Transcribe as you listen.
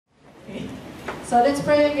So let's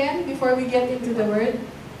pray again before we get into the Word.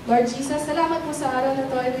 Lord Jesus, salamat po sa araw na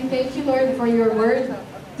to, and we thank you, Lord, for your Word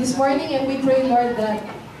this morning, and we pray, Lord, that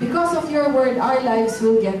because of your Word, our lives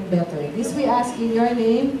will get better. This we ask in your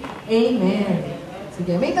name, Amen.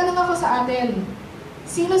 Sige, may tanong ako sa atin.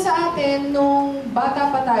 Sino sa atin, nung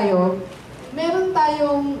bata pa tayo, meron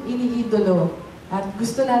tayong iniidolo at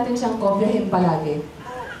gusto natin siyang kopyahin palagi?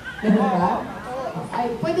 Meron ba?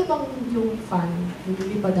 Ay, pwede bang yung fan,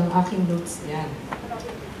 nililipad ang aking notes niyan?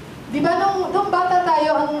 Di ba nung bata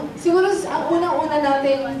tayo, siguro ang unang-una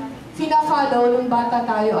natin fina-follow nung bata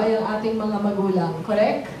tayo ay ang ating mga magulang.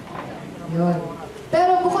 Correct? Yun.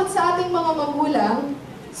 Pero bukod sa ating mga magulang,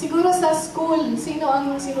 siguro sa school, sino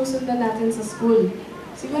ang sinusundan natin sa school?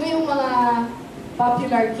 Siguro yung mga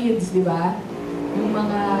popular kids, di ba? Yung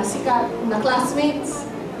mga sikat na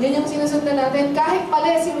classmates. Yan yung sinusundan natin. Kahit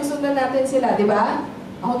mali, sinusundan natin sila, di ba?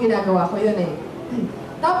 Ako ginagawa ko yun eh.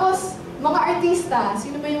 Tapos, mga artista.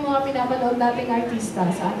 Sino ba yung mga pinapanood nating artista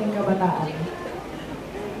sa ating kabataan?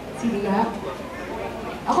 Sige nga.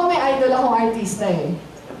 Ako may idol akong artista eh.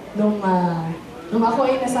 Nung ako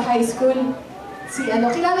ay nasa high school,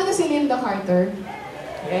 kilala niyo si Linda Carter?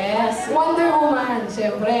 Yes, Wonder Woman,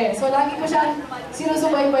 syempre. So lagi ko siyang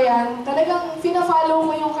sinusubaybayan. Talagang fina-follow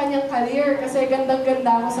ko yung kanyang career kasi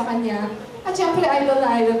gandang-ganda ako sa kanya. At syempre, idol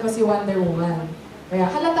na idol ko si Wonder Woman. Kaya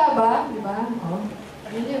halata ba? Di ba? Oh,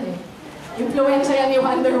 yun eh. Influensya yan ni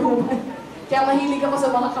Wonder Woman. Kaya mahilig ako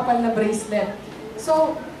sa mga kapal na bracelet.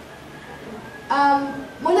 So,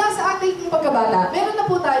 mula sa ating pagkabata, meron na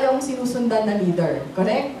po tayong sinusundan na leader.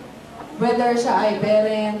 Correct? Whether siya ay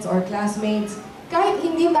parents or classmates, kahit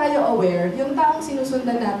hindi tayo aware, yung taong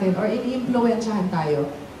sinusundan natin or ini-influensyahan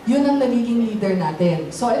tayo, yun ang nagiging leader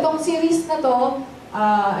natin. So, itong series na to,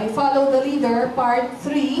 I Follow the Leader, Part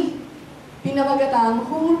 3, pinamagatang,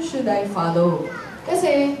 Who Should I Follow?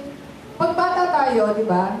 Kasi, pag bata tayo, di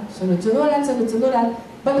ba, sunod-sunuran,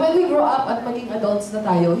 but when we grow up at maging adults na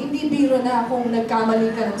tayo, hindi biro na kung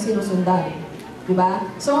nagkamali ka ng sinusundan. Di ba?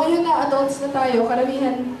 So ngayon na adults na tayo,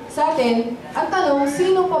 karamihan sa atin, ang tanong,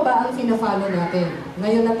 sino pa ba ang fina-follow natin?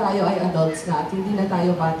 Ngayon na tayo ay adults na at hindi na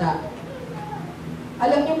tayo bata.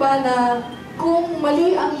 Alam niyo ba na kung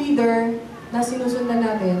mali ang leader na sinusundan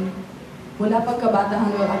natin, mula pagkabata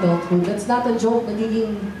hanggang adulthood, that's not a joke,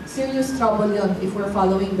 nagiging serious trouble yon if we're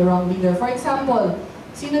following the wrong leader. For example,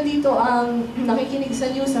 sino dito ang nakikinig sa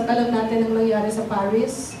news at alam natin ang nangyari sa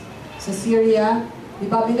Paris, sa Syria? Di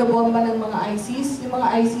ba, binobomba ng mga ISIS? Yung mga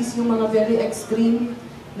ISIS, yung mga very extreme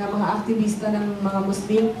na mga aktivista ng mga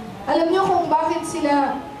Muslim. Alam niyo kung bakit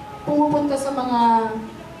sila pumupunta sa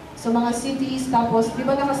mga cities, tapos di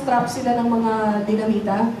ba nakastrap sila ng mga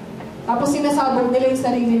dinamita? Tapos sinasabog nila yung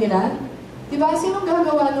sarili nila? Di ba, sinong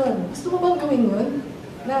gagawa nun? Gusto mo bang gawin yun?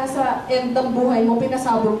 Na sa end ng buhay mo,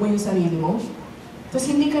 pinasabog mo yung sarili mo? Tapos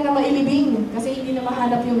hindi ka na mailibing kasi hindi na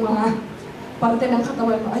mahanap yung mga parte ng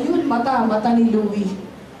katawan mo. Ayun, mata ni Louie.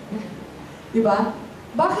 Di ba?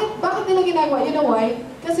 Bakit nila ginagawa? You know why?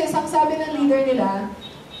 Kasi sabi ng leader nila,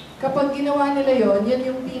 kapag ginawa nila yon,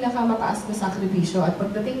 yan yung pinakamataas na sakripisyo. At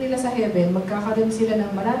pagdating nila sa heaven, magkakaroon sila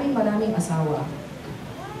ng maraming asawa.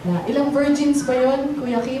 Na, ilang virgins ba yon,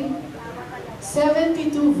 Kuya Kim?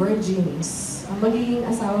 72 virgins ang magiging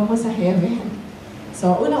asawa mo sa heaven.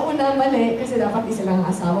 So, unang-una, mali, kasi dapat isa lang ang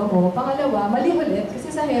asawa mo. Pangalawa, mali ulit,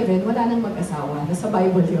 kasi sa heaven, wala nang mag-asawa. Nasa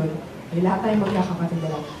Bible yun. Ay, lahat tayong magkakapatid na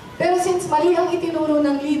lang. Pero since mali ang itinuro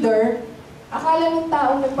ng leader, akala ng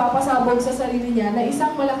taong nagpapasabog sa sarili niya na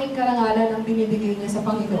isang malaking karangalan ang binibigay niya sa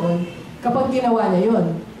Panginoon kapag ginawa niya yun.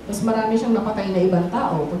 Tapos marami siyang napatay na ibang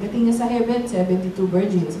tao. Pagdating niya sa heaven, 72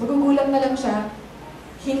 virgins. Magugulat na lang siya,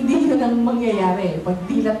 hindi yun ang mangyayari. Pag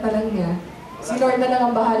dilat na lang niya, si Lord na lang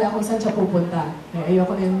ang bahala kung saan siya pupunta.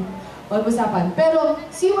 Ayoko na yung pag-usapan. Pero,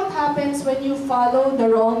 see what happens when you follow the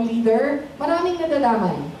wrong leader? Maraming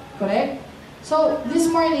nadadamay. Correct? So, this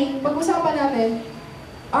morning, pag-usapan natin,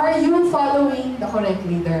 are you following the correct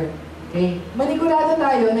leader? Okay? Manigurado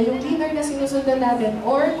tayo na yung leader na sinusundan natin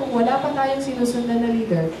or kung wala pa tayong sinusundan na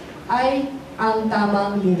leader, ay ang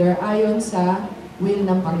tamang leader ayon sa will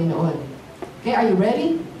ng Panginoon. Okay, are you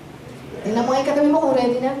ready? Tingnan mo nga yung katabi mo kung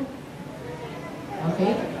ready na.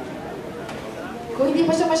 Okay? Kung hindi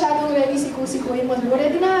pa siya masyadong ready, siku-sikuin mo,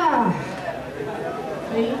 ready na!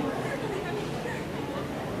 Okay?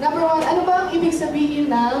 Number one, ano ba ang ibig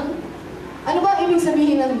sabihin ng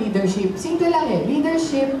leadership? Simple lang eh.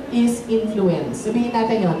 Leadership is influence. Sabihin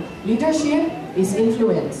natin yun. Leadership is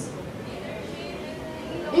influence.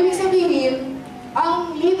 Ibig sabihin,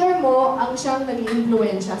 ang leader mo ang siyang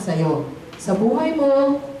nag-i-influensya sa'yo. Sa buhay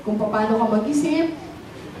mo, kung paano ka mag-isip,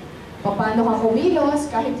 paano ka kumilos,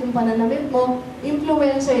 kahit yung pananamit mo,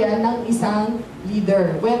 impluwensya yan ng isang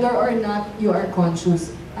leader, whether or not you are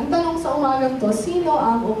conscious. Ang tanong sa umagang to, sino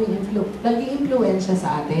ang nag-i-impluwensya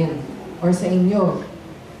sa atin or sa inyo?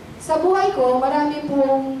 Sa buhay ko, marami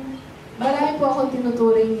po akong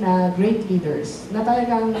tinuturing na great leaders, na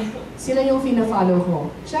talagang sila yung fina-follow ko.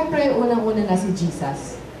 Siyempre, unang-una na si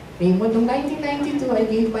Jesus. Okay, noong 1992, I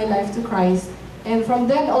gave my life to Christ, and from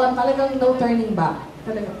then on, talagang no turning back.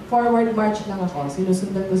 Talagang forward march lang ako.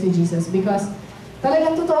 Sinusundan ko si Jesus because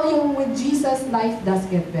talagang totoo yung with Jesus, life does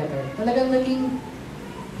get better. Talagang naging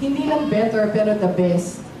hindi lang better, pero the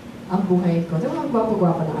best ang buhay ko. Diba, ang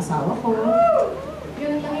gwapo-gwapo ng asawa ko.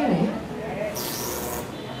 Ganun lang yun eh.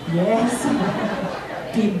 Yes!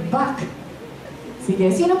 Feedback! Sige,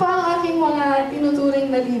 sino pa ang aking mga tinuturing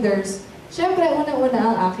na leaders? Siyempre, unang-una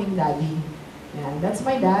ang aking daddy. Yan, that's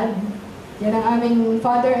my dad. Yan ang aming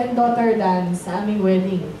father and daughter dance sa aming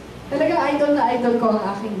wedding. Talagang idol na idol ko ang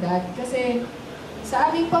aking dad. Kasi sa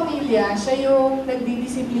aming pamilya, siya yung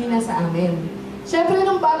nagdidisiplina sa amin. Siyempre,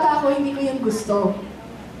 nung bata ako, hindi ko yun gusto.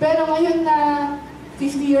 Pero ngayon na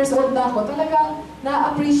 50 years old na ako, talagang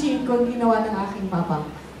na-appreciate ko ang ginawa ng aking papa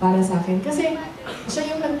para sa akin. Kasi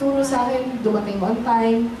siya yung nagturo sa akin, dumating on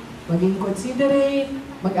time, maging considerate,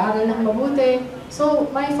 mag-aral ng mabuti. So,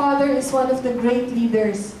 my father is one of the great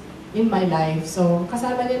leaders in my life. So,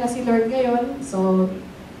 kasama niya na si Lord ngayon. So,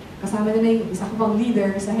 kasama niya na yung isa ko pang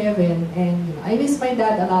leader sa heaven. And you know, I miss my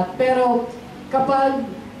dad a lot. Pero, kapag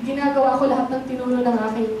ginagawa ko lahat ng tinuro ng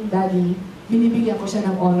aking daddy, binibigyan ko siya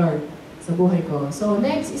ng honor sa buhay ko. So,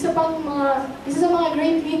 next, isa sa mga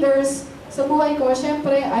great leaders sa buhay ko,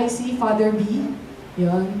 syempre, I see Father B.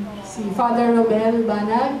 Yun. Si Father Robel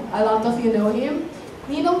Banag. A lot of you know him.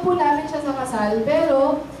 Ninong po namin siya sa kasal,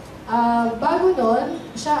 pero bago nun,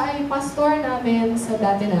 siya ay pastor namin sa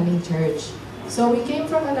dati naming church. So, we came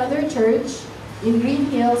from another church in Green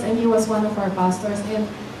Hills, and he was one of our pastors. And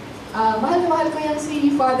mahal na mahal ko yan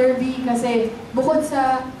si Father B kasi bukod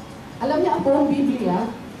sa, alam niya po ang Biblia,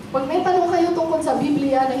 pag may tanong kayo tungkol sa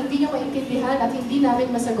Biblia na hindi nyo maintindihan at hindi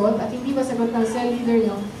namin masagot at hindi masagot ng cell leader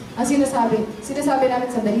nyo, ang sinasabi namin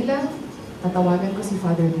sa dahilan, tatawagan ko si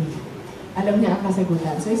Father B. Alam niya ang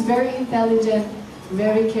kasagutan. So he's very intelligent,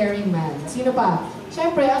 very caring man. Sino pa?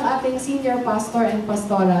 Siyempre, ang ating senior pastor and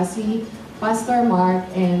pastora, si Pastor Mark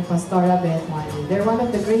and Pastora Beth Wani. They're one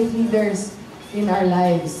of the great leaders in our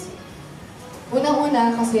lives.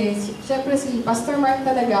 Unang-una kasi, siyempre si Pastor Mark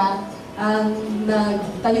talaga ang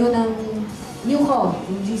nagtayo ng New Home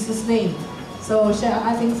in Jesus' name. So, siya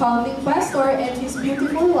ang ating founding pastor and his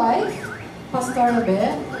beautiful wife, Pastora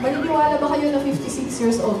Beth. Maniniwala ba kayo na 56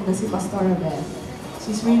 years old na si Pastora Beth?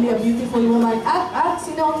 She's really a beautiful woman. At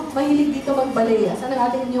sino ang mahilig dito mag-ballet? Saan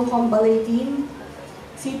ang ating New Home ballet team?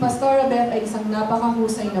 Si Pastora Beth ay isang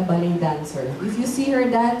napakahusay na ballet dancer. If you see her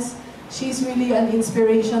dance, she's really an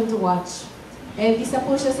inspiration to watch. And isa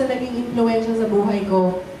po siya sa naging influensya sa buhay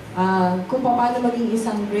ko kung paano maging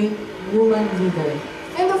isang great woman leader.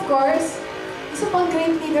 And of course, isa pang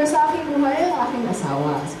great leader sa aking buhay ang aking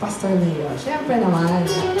asawa, si Pastor Leo. Siyempre naman.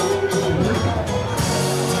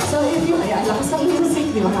 So if you, ayan, lakas ng music,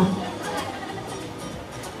 di ba?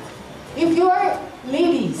 If you are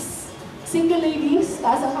ladies, single ladies,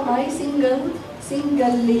 taas ang kamay,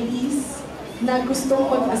 single ladies na gustong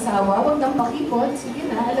mag-asawa, huwag nang pakipot.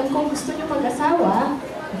 Sige na, alam kong gusto niyo mag-asawa.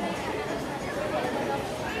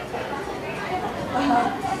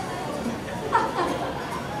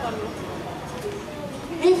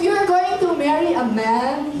 If you're going to marry a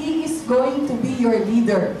man, he is going to be your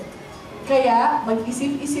leader. Kaya,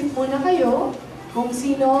 mag-isip-isip muna kayo kung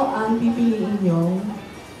sino ang pipiliin niyong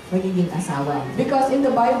magiging asawa. Because in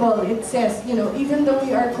the Bible, it says, you know, even though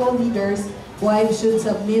we are co-leaders, wives should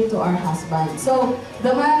submit to our husband. So,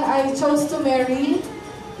 the man I chose to marry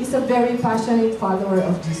is a very passionate follower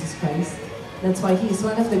of Jesus Christ. That's why he is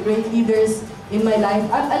one of the great leaders in my life.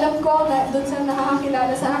 At alam ko na doon sa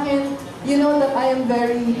nakakakilala sa akin, you know that I am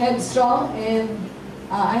very headstrong and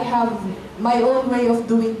I have my own way of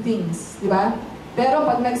doing things, di ba? Pero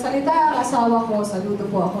pag nagsalita ang asawa ko, saludo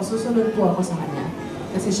po ako, susunod po ako sa kanya.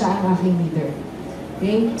 Kasi siya ang aking leader.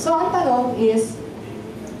 Okay? So ang tanong is,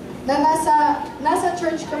 na nasa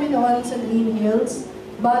church kami noon sa Green Hills,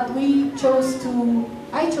 but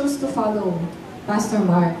I chose to follow Pastor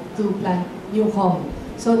Mark to plant New Home.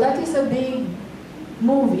 So that is a big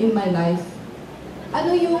move in my life.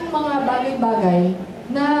 Ano yung mga bagay-bagay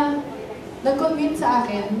na nag-convince sa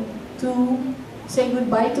akin to say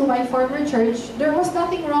goodbye to my former church? There was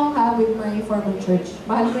nothing wrong with my former church.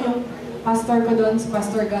 Mahal ko yung pastor ko doon, si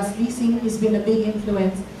Pastor Gus Leasing. He's been a big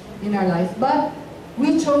influence in our life. But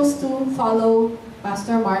we chose to follow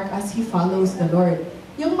Pastor Mark as he follows the Lord.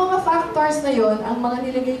 Yung mga factors na yon ang mga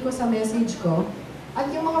nilagay ko sa message ko, at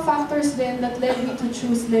yung mga factors din that led me to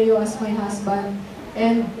choose Leo as my husband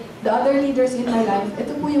and the other leaders in my life,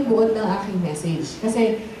 ito po yung buod ng aking message.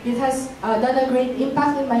 Kasi it has done a great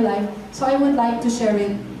impact in my life, so I would like to share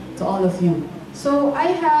it to all of you. So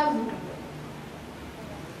I have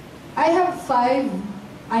 5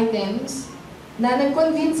 items na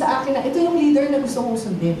nag-convince sa akin na ito yung leader na gusto kong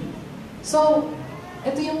sundin. So,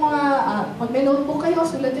 ito yung mga, pag may notebook kayo,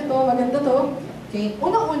 sulat nyo to, maganda to. Okay,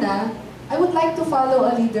 unang-una, I would like to follow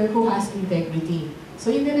a leader who has integrity. So,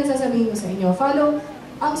 yun din ang sasabihin ko sa inyo. Follow,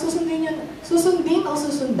 ang susundin o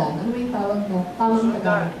susundan? Ano ba yung tawag na? Tamang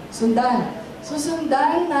taga? Sundan.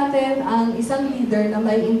 Susundan natin ang isang leader na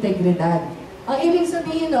may integridad. Ang ibig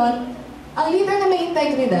sabihin nun, ang leader na may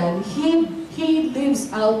integridad, he lives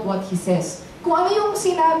out what he says. Kung ano yung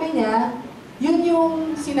sinabi niya, yun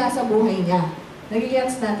yung sinasabuhay niya.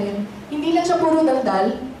 Nagigets natin? Hindi lang siya puro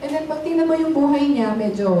daldal, and then pag tingnan mo yung buhay niya,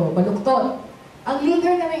 medyo baluktot. Ang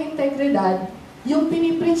leader na may integridad, yung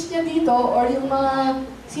pinipreach niya dito, or yung mga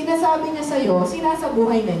sinasabi niya sa'yo,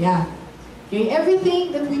 sinasabuhay na niya. Okay?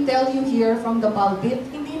 Everything that we tell you here from the pulpit,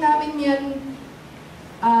 hindi namin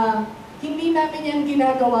yan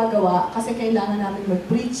ginagawa-gawa kasi kailangan namin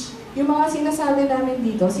mag-preach. Yung mga sinasabi namin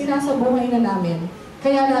dito, sinasabuhay na namin,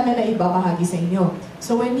 kaya namin na ibabahagi sa inyo.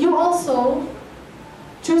 So when you also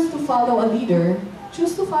choose to follow a leader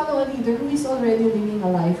who is already living a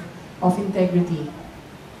life of integrity.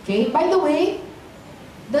 Okay? By the way,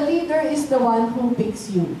 the leader is the one who picks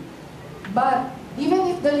you. But even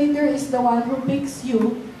if the leader is the one who picks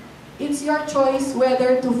you, it's your choice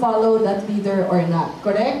whether to follow that leader or not.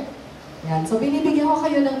 Correct? Yan. So binibigyan ko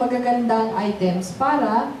kayo ng magagandang items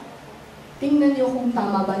para tingnan nyo kung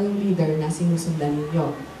tama ba yung leader na sinusundan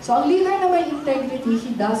ninyo. So ang leader na may integrity,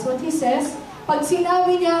 he does what he says. Pag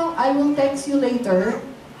sinabi niya, I will text you later,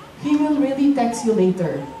 he will really text you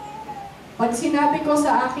later. Pag sinabi ko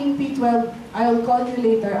sa aking P12, I will call you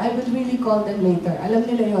later, I will really call them later. Alam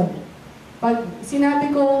nila yon. Pag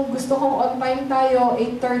sinabi ko, gusto kong on time tayo,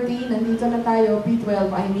 8:30, nandito na tayo, P12,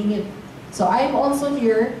 I mean it. So I'm also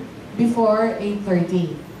here before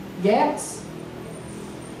 8:30. Gets?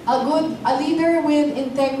 A leader with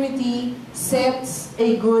integrity sets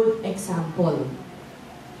a good example.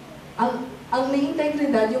 Ang may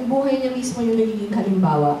integridad, yung buhay niya mismo yung nagiging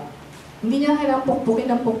halimbawa. Hindi niya kailangang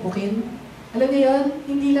pukpukin ng pukpukin. Alam niyo yun?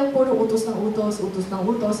 Hindi lang puro utos ng utos,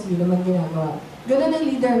 hindi naman ginagawa. Ganun ang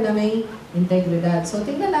leader na may integridad. So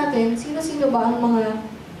tingnan natin, sino-sino ba ang mga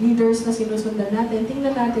leaders na sinusundan natin?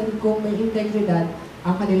 Tingnan natin kung may integridad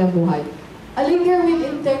ang kanilang buhay. A leader with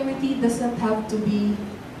integrity does not have to be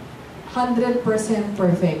 100%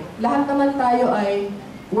 perfect. Lahat naman tayo ay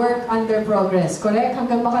work under progress, correct?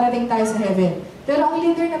 Hanggang makarating tayo sa heaven. Pero ang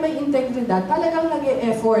leader na may integridad, talagang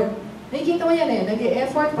nag-e-effort. Nakikita mo yan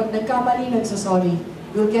nag-e-effort, pag nagkamali, nagsasorry.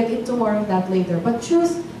 We'll get into more of that later. But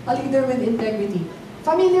choose a leader with integrity.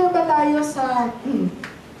 Familiar ba tayo sa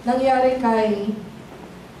nangyari kay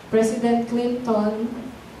President Clinton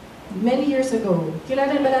many years ago?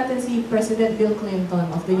 Kilala ba natin si President Bill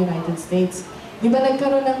Clinton of the United States? Di ba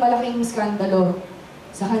nagkaroon ng malaking skandalo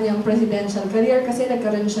sa kanyang presidential career kasi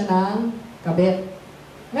nagkaroon siya ng kabit.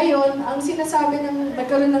 Ngayon, ang sinasabi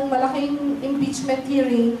nagkaroon ng malaking impeachment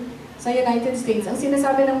hearing sa United States, ang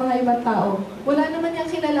sinasabi ng mga ibang tao, wala naman niyang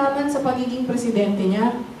kinalaman sa pagiging presidente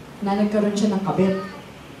niya na nagkaroon siya ng kabit.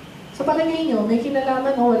 Sa palagay niyo, may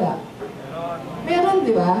kinalaman o wala? Meron,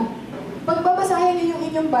 di ba? Pagbabasahin niyo yung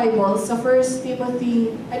inyong Bible sa 1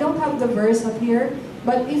 Timothy, I don't have the verse up here,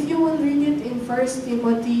 but if you will read it in 1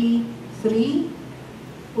 Timothy 3,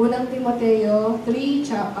 Unang Timoteo 3,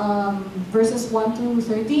 verses 1 to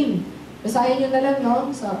 13. Basahin nyo na lang, no,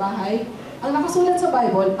 sa bahay. Ang nakasulat sa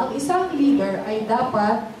Bible, ang isang leader ay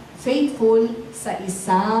dapat faithful sa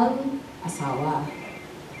isang asawa.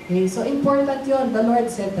 Okay, so important yon. The Lord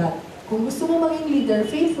said that. Kung gusto mo maging leader,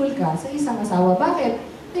 faithful ka sa isang asawa. Bakit?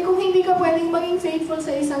 Eh kung hindi ka pwedeng maging faithful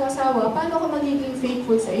sa isang asawa, paano ka magiging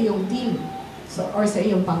faithful sa iyong team? Or sa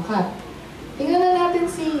iyong pangkat? Tingnan na natin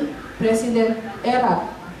si President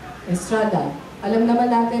Estrada. Alam naman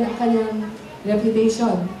natin ang kanyang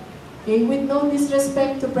reputation. Okay? With no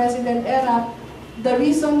disrespect to President Erap, the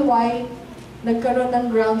reason why nagkaroon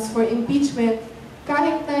ng grounds for impeachment,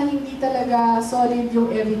 kahit na hindi talaga solid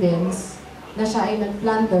yung evidence na siya ay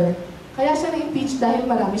nag-plunder, kaya siya na-impeach dahil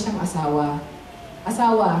marami siyang asawa.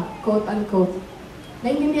 Asawa, quote-unquote.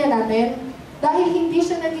 Naintindihan natin? Dahil hindi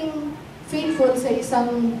siya naging faithful sa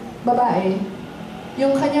isang babae,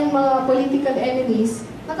 yung kanyang mga political enemies,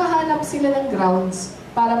 nakahanap sila ng grounds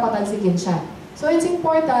para patalsikin siya. So it's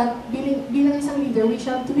important, bilang isang leader, we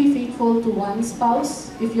have to be faithful to one spouse.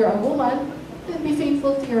 If you're a woman, then be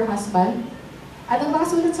faithful to your husband. At ang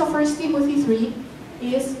nakasulat sa 1 Timothy 3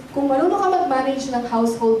 is, kung marunong ka mag-manage ng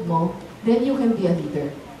household mo, then you can be a leader.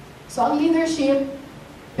 So ang leadership,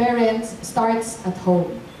 parents, starts at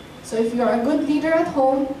home. So if you're a good leader at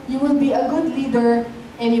home, you will be a good leader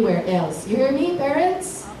anywhere else. You hear me,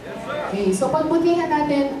 parents? Okay, so pagbutihan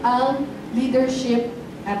natin ang leadership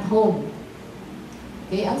at home.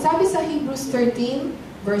 Okay, ang sabi sa Hebrews 13,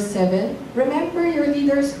 verse 7, remember your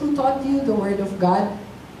leaders who taught you the Word of God.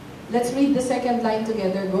 Let's read the second line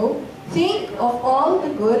together, go. Think of all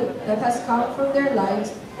the good that has come from their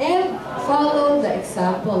lives and follow the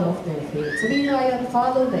example of their faith. Sabihin nyo ngayon,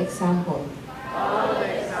 follow the example. Follow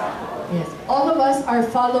the example. Yes, all of us are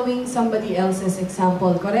following somebody else's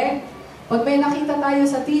example, correct? Pag may nakita tayo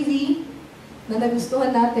sa TV na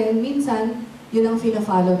nagustuhan natin, minsan, yun ang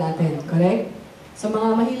fina-follow natin, correct? Sa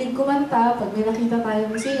mga mahilig kumanta, pag may nakita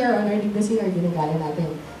tayong singer or narinig na singer, ginagaya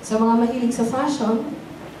natin. Sa mga mahilig sa fashion,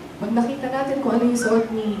 pag nakita natin kung ano yung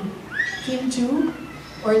suot ni Kim Chu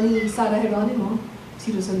or ni Sarah Geronimo,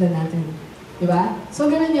 sinusundan natin. Diba? So,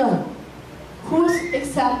 ganun yun. Whose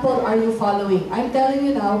example are you following? I'm telling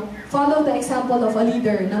you now, follow the example of a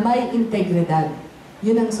leader na may integridad.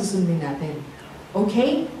 Yun ang susundin natin.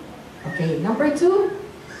 Okay? Okay. Number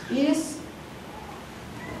 2 is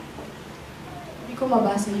ko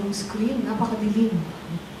mabasa yung screen. Napakadilim.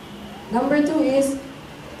 Number 2 is,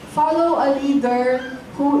 follow a leader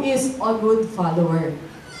who is a good follower.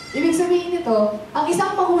 Ibig sabihin nito, ang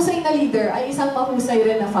isang mahusay na leader ay isang mahusay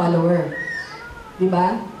rin na follower.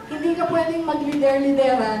 Diba? Hindi ka pwedeng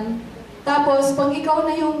mag-lider-lideran, tapos pag ikaw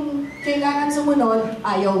na yung kailangan sumunod,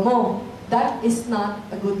 ayaw mo. That is not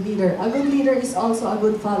a good leader. A good leader is also a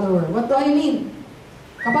good follower. What do I mean?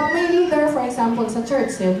 Kapag may leader, for example, sa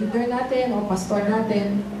church, leader natin o pastor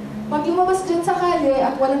natin, pag lumabas dyan sa kalye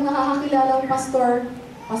at walang nakakakilalang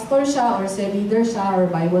pastor siya, or leader siya, or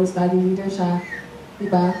Bible study leader siya,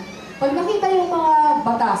 diba? Pag nakita yung mga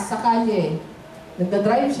batas sa kalye,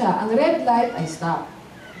 nagdadrive siya, ang red light ay stop.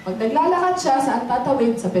 Pag naglalakad siya, saan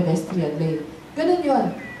tatawid? Sa pedestrian lane. Ganun yun.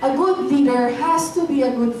 A good leader has to be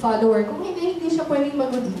a good follower. Kung hindi siya pwedeng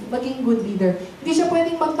maging good leader. Hindi siya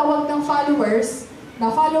pwedeng magtawag ng followers na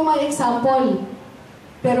follow my example.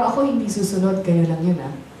 Pero ako hindi susunod, kayo lang yun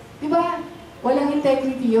Diba? Walang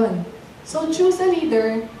integrity yun. So choose a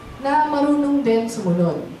leader na marunong din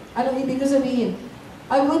sumunod. Anong ibig ko sabihin?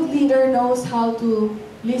 A good leader knows how to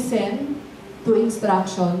listen to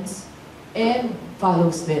instructions and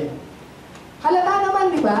follows them. Halata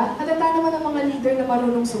naman, di ba? Halata naman ang mga leader na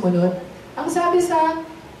marunong sumunod. Ang sabi sa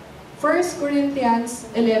 1 Corinthians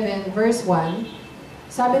 11, verse 1,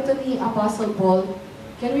 sabi to ni Apostle Paul,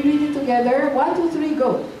 can we read it together? 1, 2, 3,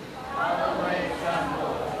 go!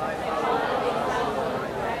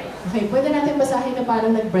 Okay, pwede natin basahin na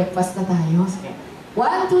parang nag-breakfast na tayo. 1,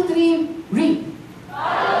 2, 3, read!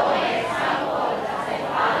 Follow the example, kasi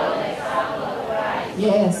follow the example of Christ.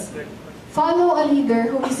 Yes. Follow a leader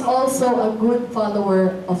who is also a good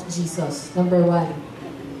follower of Jesus. Number 1.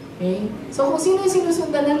 Okay? So kung sino yung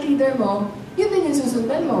sinusundan ng leader mo, yun din yung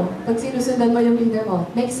susundan mo. Pag sinusundan mo yung leader mo.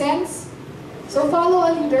 Make sense? So follow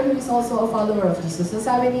a leader who is also a follower of Jesus. So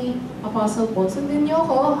sabi ni Apostle Paul, sundin niyo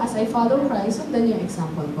ako as I follow Christ, sundan niyo yung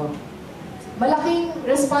example ko. Malaking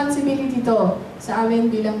responsibility to sa amin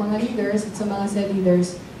bilang mga leaders at sa mga cell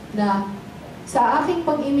leaders na sa aking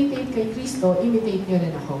pag-imitate kay Kristo, imitate niyo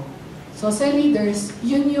rin ako. So cell leaders,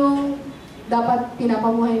 yun yung dapat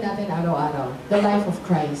pinapamuhay natin araw-araw. The life of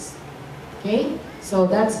Christ. Okay? So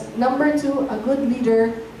that's number 2, a good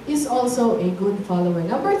leader is also a good follower.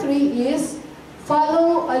 Number 3 is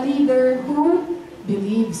follow a leader who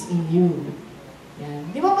believes in you. Yan.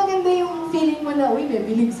 Di ba maganda yung feeling mo na, uy, may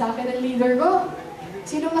believe sa akin ang leader ko?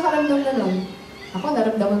 Sino nakaramdam na nun? Ako,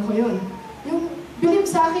 naramdaman ko yun. Yung believe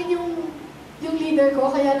sa akin yung leader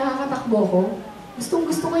ko, kaya nakakatakbo ko. Gustong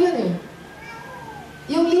gusto ko yun eh.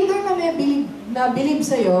 Yung leader na may believe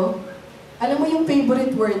sa'yo, alam mo yung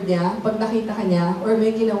favorite word niya, pag nakita ka niya, or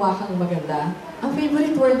may ginawa kang maganda, ang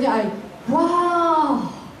favorite word niya ay, wow!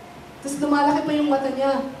 Tapos lumalaki pa yung mata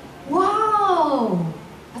niya, wow!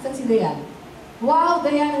 Asan si Dayan? Wow,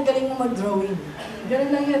 Dayan, ang galing mo mag-drawing. Ganun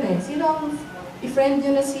lang yan eh. Sino ang i-friend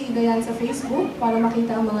nyo na si Dayan sa Facebook para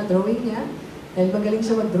makita ang mga drawing niya? Dahil magaling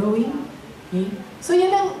siya mag-drawing. Okay? So yan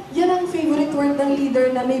ang favorite word ng leader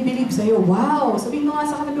na may believe sa'yo. Wow! Sabihin mo nga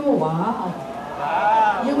sa katabi mo, wow!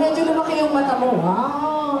 Yung medyo lumaki yung mata mo,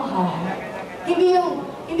 wow! Hindi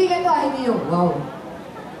ganito, hindi yung wow.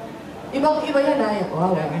 Ibang-iba yan ay,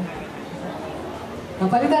 wow.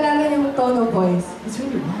 Napalitan natin yung tone of voice. It's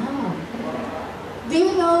really wow. Do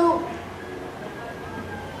you know,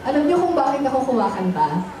 alam niyo kung bakit ako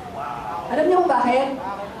kumakanta? Alam niyo kung bakit?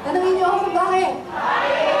 Tanungin niyo ako kung bakit?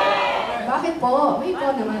 Bakit po? May po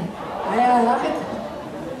naman. Ay, bakit?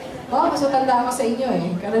 Oh, mas matanda ako sa inyo eh.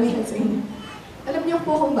 Karamihan sa inyo. Alam niyo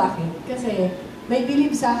po kung bakit? Kasi may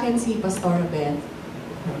believe sa akin si Pastor Beth.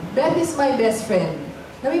 Beth is my best friend.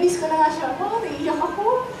 Namimiss ko na nga siya. Oh, naiiyak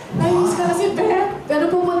ako. Namimiss ko na si Beth. Pero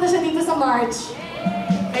pupunta siya dito sa March.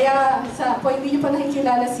 Kaya, kung hindi niyo pa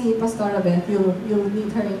nakikilala si Pastor Beth, you'll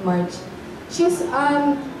meet her in March. She's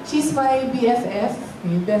my BFF,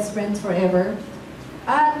 best friends forever.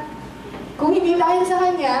 At kung hindi dahil sa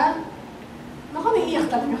kanya, naku, naiiyak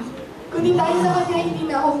talaga ako. Kung hindi dahil sa kanya, hindi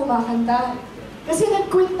na ako kumakanta. Kasi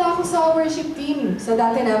nag-quit na ako sa worship team sa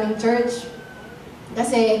dati naming church.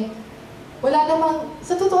 Kasi wala namang,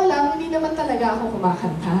 sa totoo lang, hindi naman talaga ako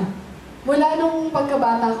kumakanta. Mula nung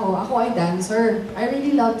pagkabata ko, ako ay dancer. I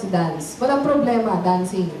really love to dance. Walang problema,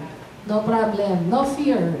 dancing. No problem, no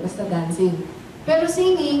fear, basta dancing. Pero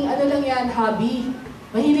singing, ano lang yan, hobby.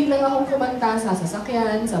 Mahilig lang akong kumanta sa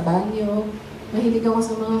sasakyan, sa banyo. Mahilig ako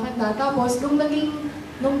sa mga kanta. Tapos,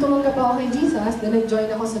 nung tumanggap ako kay Jesus, na nag-join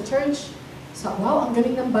ako sa church. So, wow, ang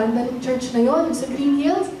galing ng banda ng church na yon sa Green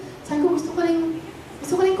Hills. Sabi ko, gusto ko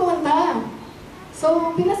rin kumanta.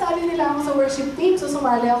 So, pinasali nila ako sa worship team. So,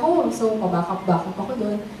 sumali ako. So, mabackup ako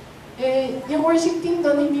doon. Eh, yung worship team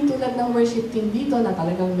doon, hindi tulad ng worship team dito na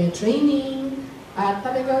talagang may training. At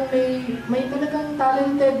talagang may talagang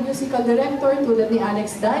talented musical director tulad ni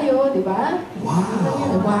Alex Dayo, di ba?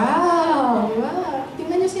 Wow! Wow! Diba?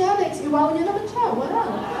 Tingnan niyo si Alex. Iwaw niyo naman siya. Wow!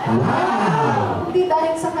 Wow! Hindi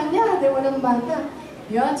dahil sa kanya, di walang banda.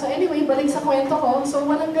 Yun. So anyway, balik sa kwento ko. So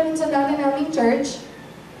walang ganun sa dati naming church.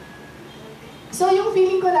 So yung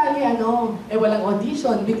feeling ko lagi walang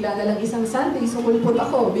audition, bigla na lang isang Sunday, sumulpot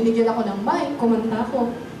ako, binigyan ako ng mic, kumanta ako.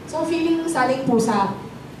 So feeling saling pusa.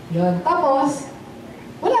 Yun. Tapos,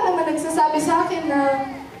 wala naman nagsasabi sa akin na,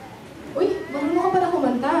 uy, marunong ka pala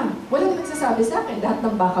kumanta. Walang nagsasabi sa akin. Lahat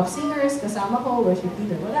ng backup singers, kasama ko, worship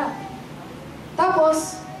leader, wala.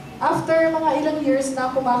 Tapos, after mga ilang years na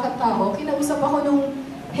kumakanta ako, kinausap ako nung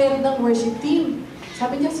head ng worship team.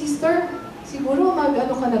 Sabi niya, sister, siguro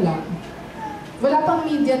mag-ano ka na lang. Wala pang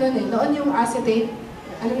media nun eh. Noon yung acetate,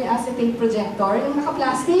 alam niyo acetate projector, yung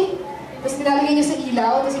naka-plastic. Tapos nilalagay niya sa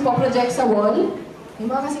ilaw, tapos ipoproject sa wall. Yung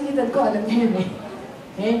mga kasing edad ko, alam niyo yun eh.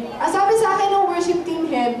 Sabi sa akin ng worship team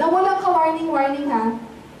head na walang ka-warning ha.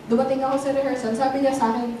 Dumating ako sa rehearsal, sabi niya sa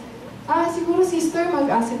akin, siguro sister,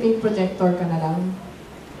 mag-acetate projector ka na lang.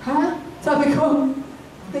 Ha? Sabi ko,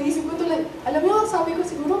 naisip ko tuloy, alam niyo, sabi ko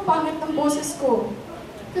siguro pangit ng boses ko.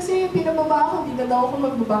 Kasi pinababa ako, hindi na daw ako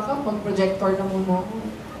magbabackup, mag-projector na muna ako.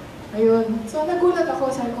 Ayun. So nagulat ako,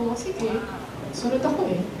 sabi ko, sige, sunod ako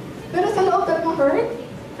eh. Pero sa loob talagang hurt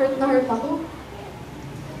na hurt ako.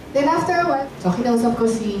 Then after a while, so kinausap ko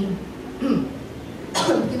si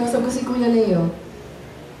Kuya Leo.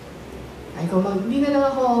 Ay ko, hindi na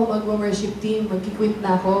lang ako mag-worship team, mag-quit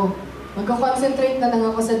na ako. Magko-concentrate na lang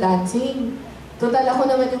ako sa dancing. Total ako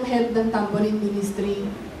naman yung head ng tambourine ministry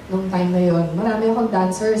nung time na yon. Marami akong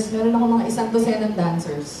dancers. Meron ako mga 100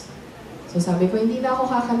 dancers. So sabi ko, hindi na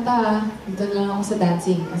ako kakanta. Dito na lang ako sa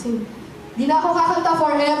dancing. Kasi hindi na ako kakanta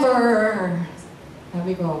forever.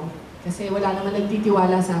 Sabi ko. Kasi wala naman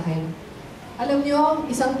nagtitiwala sa akin. Alam niyo,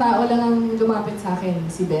 isang tao lang ang lumapit sa akin,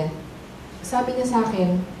 si Beth. Sabi niya sa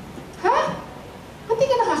akin, ha? Hindi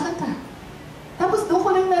ka nakakanta? Tapos doon ko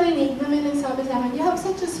lang narinig na may nagsabi sa akin, you have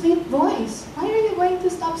such a sweet voice. Why are you going to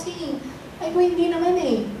stop singing? Ay ko, hindi naman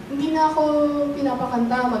eh. Hindi na ako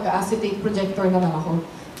pinapakanta, mag-acetate projector na lang ako.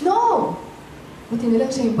 No! Buti nilang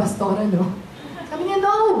siya yung pastora, no? Sabi niya,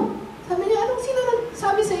 no! Sabi niya, anong sino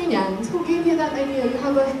nagsabi sa'yo niyan? Who gave you that idea?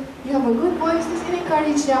 You have a good voice. Tapos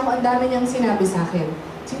in-encourage niya ako, ang dami niyang sinabi sa akin.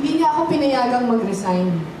 So, hindi niya ako pinayagang mag-resign.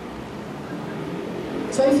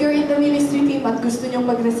 So if you're in the ministry team at gusto niyong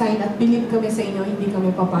mag-resign at believe kami sa inyo, hindi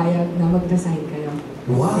kami papayag na mag-resign kayo.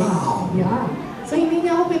 Wow! Okay? Yeah. So hindi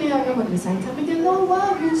niya ako pinayagang mag-resign. Sabi niya, no,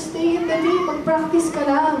 wag, you stay in the team, mag-practice ka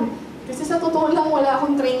lang. Kasi sa totoo lang, wala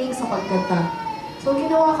akong training sa pagkanta. So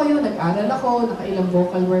ginawa ko yun, nag-aral ako, nakailang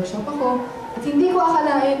vocal workshop ako, at hindi ko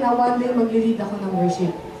akalain na one day mag-lead ako ng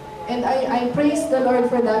worship. And I praise the Lord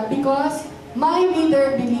for that because my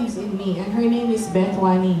leader believes in me, and her name is Beth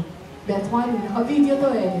Wani. Beth Wani, naka-video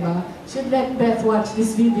to eh, di ba? Should let Beth watch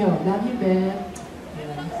this video. Love you, Beth.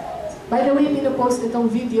 By the way, pinopost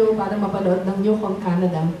itong video para mapanood ng Newcom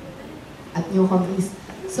Canada at Newcom East.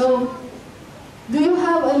 So, do you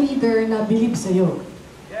have a leader na believe sa'yo?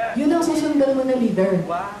 Yun ang susundan mo na leader.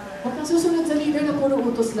 Huwag kang susunod sa leader na puro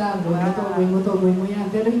utos lang. Gawin mo to, gawin mo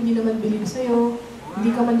yan. Pero hindi naman believe sa'yo, Hindi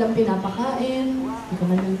ka man lang pinapakain, hindi ka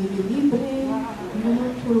man lang nililibre, hindi ka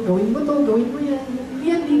man puro gawin mo to, gawin mo yan. Hindi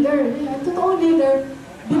yan leader. Ang totoong leader,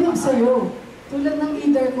 bilib sa'yo. Tulad ng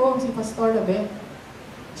leader ko, si Pastor Abe.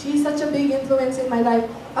 She's such a big influence in my life.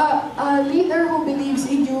 A leader who believes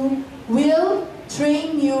in you will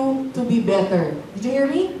train you to be better. Did you hear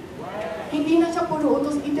me? Hindi na siya puro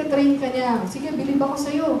utos, ite-train ka niya. Sige, bilib ako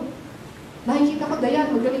sa'yo. Nakikita ko,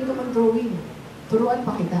 Dayan, magaling ka mag-drawing. Turuan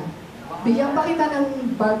pa kita. Bigyan pa kita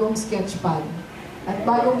ng bagong sketchpad at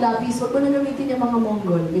bagong lapis. Huwag mo na gamitin yung mga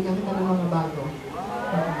Mongol. Bigyan kita ng mga bago.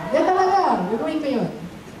 Yan talaga. Gagawin ko yun.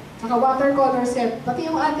 Saka watercolor set. Pati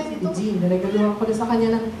yung ate ni Jean, nalagaluhan ko na sa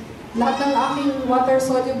kanya ng lahat ng aking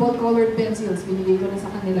water-soluble colored pencils. Binigay ko na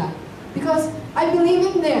sa kanila. Because I believe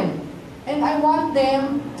in them. And I want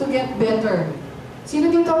them to get better.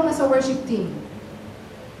 Sino dito ang nasa worship team?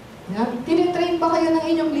 Yan. Tinitrain ba kayo ng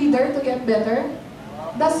inyong leader to get better?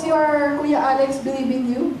 Does your Kuya Alex believe in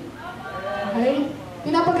you? Okay?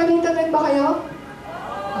 Pinapagalitan rin ba kayo?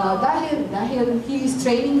 Dahil he is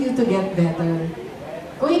training you to get better.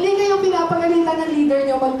 Kung hindi kayo pinapagalitan ng leader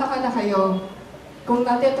nyo, magtaka na kayo kung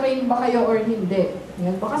nate-train ba kayo or hindi.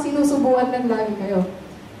 Yan. Baka sinusubuan lang lagi kayo.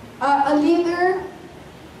 A leader,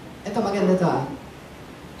 ito maganda to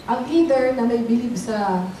Ang leader na may believe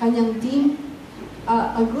sa kanyang team,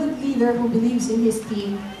 a good leader who believes in his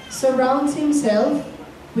team, surrounds himself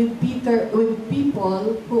with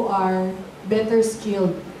people who are better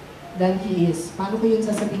skilled than he is. Paano ko yun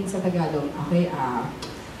sasabihin sa Tagalog? Okay,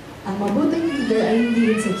 ang mabuting leader ay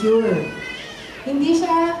hindi insecure. Hindi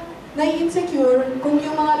siya nai-insecure kung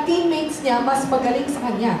yung mga teammates niya mas magaling sa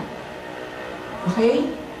kanya. Okay?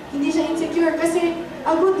 Hindi siya insecure kasi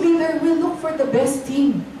a good leader will look for the best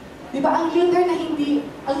team. Diba, ang leader na hindi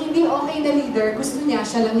okay na leader, gusto niya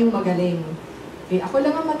siya lang yung magaling. Okay, ako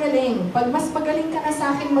lang ang magaling. Pag mas magaling ka na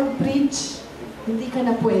sa akin mag-preach, hindi ka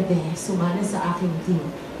na pwede sumana sa aking team.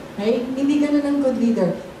 Okay? Hindi ganun ang good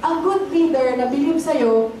leader. Ang good leader na believe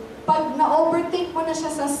sa'yo, pag na-overtake mo na siya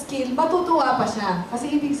sa skill, matutuwa pa siya.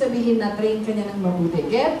 Kasi ibig sabihin na train ka niya ng mabuti.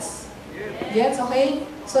 Gets? Gets? Okay?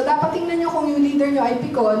 So dapat tingnan nyo kung yung leader nyo ay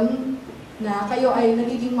pikon, na kayo ay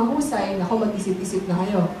nagiging mahusay, naku, mag-isip-isip na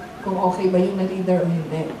kayo kung okay ba yung na-leader o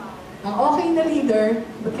hindi. Ang okay na leader,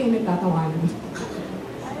 ba't kayo nagtatawanan?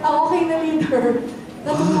 Ang okay na leader,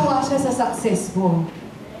 natutuwa siya sa success mo.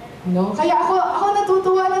 No? Kaya ako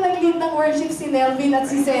natutuwa na nag-lead ng worship si Nelvin at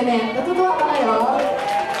si Sene. Natutuwa ka kayo?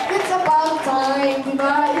 It's about time, di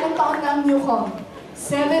ba? Ilang taon na ang newcom?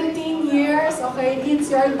 17 years, okay, it's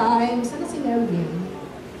your time. Saan na si Nelvin?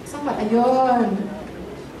 Saan ba? Ayun.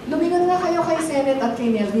 Lumingon nga kayo kay Sene at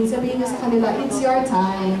kay Nelvin. Sabihin niyo sa kanila, it's your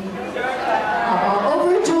time.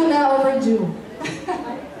 Overdue na, overdue.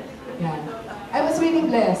 Yan. I was really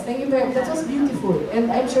blessed. Thank you very much. That was beautiful.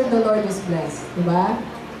 And I'm sure the Lord is blessed. Diba?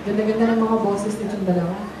 Ganda-ganda ng mga boses nitong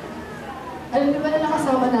dalawa. Alam niyo ba na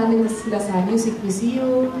nakasama namin sila sa Music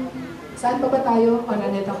Museum? Saan pa ba tayo?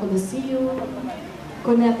 Oraneta Coliseum,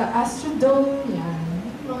 Cuneta Astrodome, yan.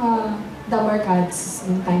 Mga dabarkads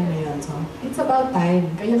ng time na yun. So, it's about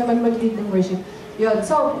time. Kayo naman mag-lead ng worship. Yun.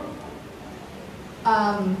 So,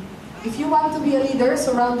 if you want to be a leader,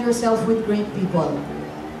 surround yourself with great people.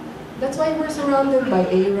 That's why we're surrounded by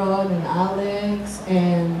Aaron and Alex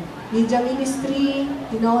and media ministry,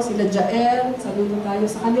 you know, sila Jael, saludo tayo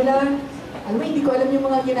sa kanila. Alam mo, hindi ko alam yung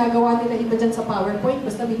mga ginagawa nila iba dyan sa PowerPoint,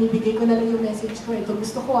 basta binibigay ko na lang yung message ko. Ito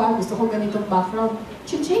gusto ko gusto ko ganitong background.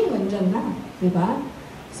 Ching-ching, nandyan na. Diba?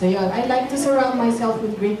 So yun, I like to surround myself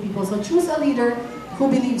with great people. So choose a leader who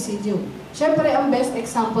believes in you. Siyempre, ang best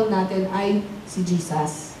example natin ay si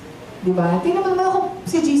Jesus. Diba? Tingnan mo naman ako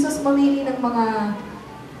si Jesus mamili ng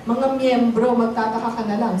mga miyembro, magtataka ka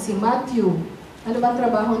na lang. Si Matthew. Ano ba ang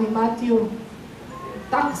trabaho ni Matthew?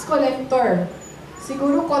 Tax collector.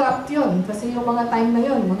 Siguro corrupt yun. Kasi yung mga time na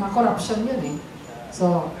yun, mga corruption yun eh.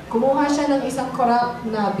 So, kumuha siya ng isang corrupt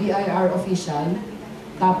na BIR official.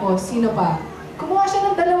 Tapos, sino pa? Kumuha siya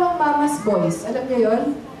ng 2 mama's boys. Alam niyo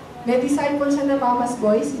yun? May disciple siya ng mama's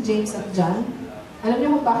boys, si James at John. Alam niyo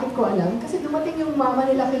kung bakit ko alam? Kasi dumating yung mama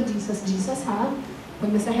nila kay Jesus. Jesus, ha? Pag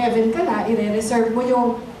nasa heaven ka na, i-reserve mo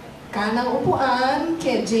yung kanang upuan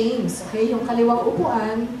kay James. Okay? Yung kaliwang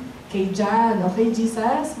upuan kay John. Okay,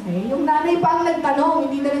 Jesus? Okay? Yung nanay pa ang nagtanong,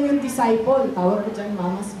 hindi na lang yung disciple. Tawag ko dyan,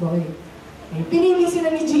 mama's boy. Okay? Pinili sila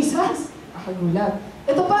ni Jesus. Akagulat.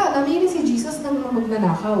 Ito pa, namili si Jesus ng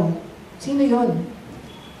magnanakaw. Sino yon?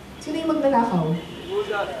 Sino yung magnanakaw?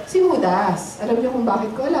 Si Judas. Alam niyo kung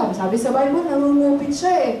bakit ko alam. Sabi sa Bible, nangungupit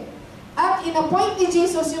siya eh. At inappoint ni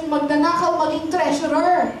Jesus yung magnanakaw maging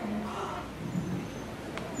treasurer.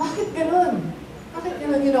 Bakit ganun? Bakit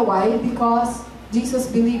ganun? You know why? Because Jesus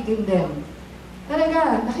believed in them.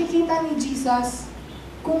 Talaga, nakikita ni Jesus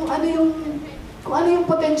kung ano yung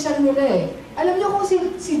potential nila eh. Alam niyo kung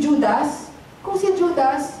si Judas,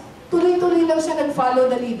 tuloy-tuloy lang siya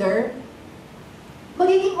nag-follow the leader,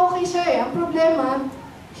 magiging okay siya eh. Ang problema,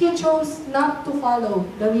 he chose not to follow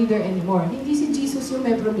the leader anymore. Hindi si Jesus yung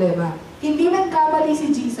may problema. Hindi nagkamali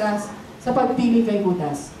si Jesus sa pagpili kay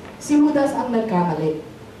Judas. Si Judas ang nagkamali.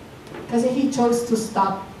 Kasi he chose to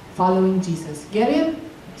stop following Jesus. Get it?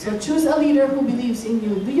 So choose a leader who believes in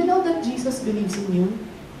you. Do you know that Jesus believes in you?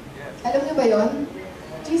 Alam niyo ba yon?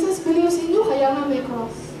 Jesus believes in you, kaya nga may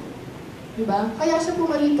cross. Diba? Kaya siya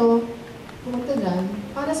pumunta dyan,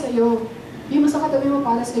 para sa'yo. Hindi mo sa katabi mo,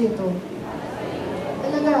 para sa'yo to.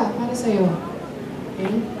 Talaga, para sa'yo.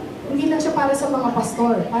 Okay? Hindi lang siya para sa mga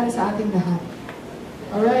pastor, para sa ating lahat.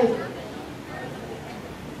 Alright?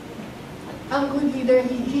 Ang good leader,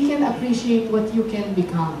 he can appreciate what you can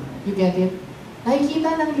become. You get it?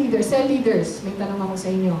 Nakikita ng leader, cell leaders, may tanong ako sa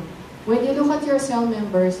inyo. When you look at your cell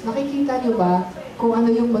members, nakikita nyo ba kung ano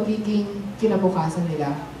yung magiging kinabukasan nila?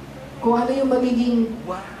 Kung ano yung magiging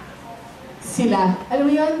sila? Alam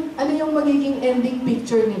mo yun? Ano yung magiging ending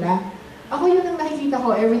picture nila? Ako yun ang nakikita ko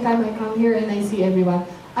every time I come here and I see everyone.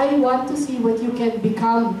 I want to see what you can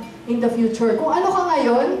become in the future. Kung ano ka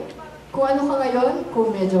ngayon, kung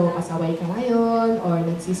medyo pasaway ka ngayon, or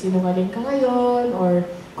nagsisinungaling ka ngayon, or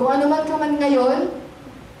kung ano man ka man ngayon,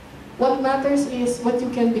 what matters is what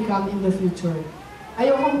you can become in the future.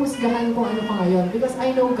 Ayokong husgahan kung ano ka ngayon, because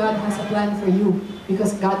I know God has a plan for you,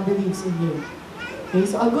 because God believes in you. Okay,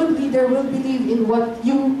 so a good leader will believe in what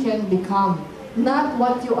you can become, not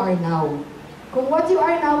what you are now. Kung what you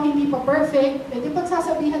are now hindi pa perfect, edi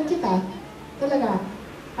pagsasabihan kita, talaga,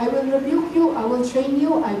 I will rebuke you, I will train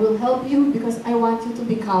you, I will help you, because I want you to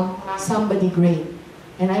become somebody great.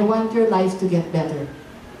 And I want your life to get better.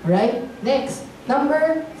 Alright? Next,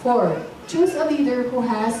 number 4. Choose a leader who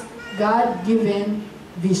has God-given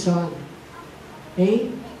vision.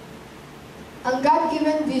 Okay? Ang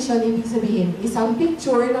God-given vision, ibig sabihin, isang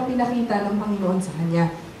picture na pinakita ng Panginoon sa Kanya.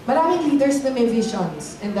 Maraming leaders na may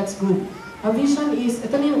visions, and that's good. A vision is,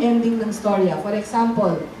 ito na yung ending ng storya. For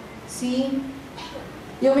example,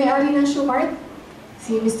 yung may-ari ng Shoe Mart,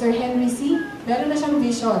 si Mr. Henry C., meron na siyang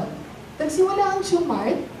vision. Nagsimula ang Shoe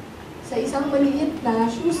Mart sa isang maliit na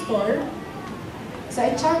shoe store sa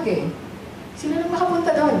Etiague. Sino nang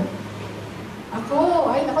nakapunta doon?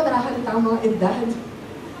 Ako, nakakalita ang mga edad.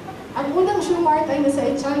 Ang unang Shoe Mart ay nasa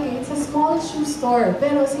Etiague, it's a small shoe store.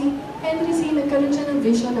 Pero si Henry C., nagkaroon siya ng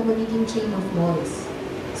vision na magiging chain of malls.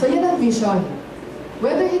 So yan ang vision.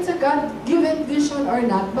 Whether it's a God-given vision or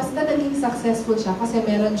not, basta naging successful siya kasi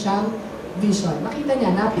meron siyang vision. Nakita niya,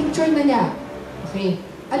 na-picture na niya. Okay.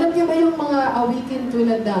 Alam niyo ba yung mga awitin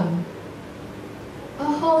tulad ng a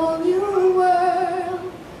whole new world,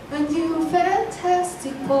 a new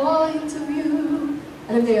fantastic point of view.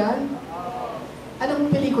 Alam niyo yan? Anong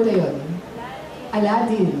pelikula yon?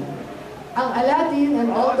 Aladdin. Ang Aladdin and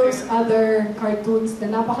all those other cartoons na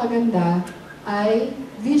napakaganda ay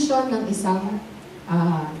vision ng isang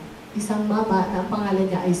mama na ang pangalan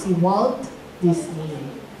niya ay si Walt Disney.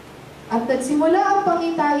 At nagsimula ang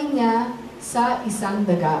pangitain niya sa isang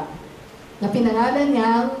daga na pinangalan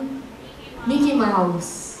niyang Mickey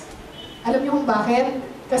Mouse. Alam niyo kung bakit?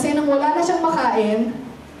 Kasi nung wala na siyang makain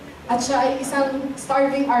at siya ay isang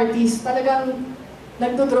starving artist, talagang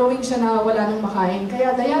nagdo-drawing siya na wala nang makain.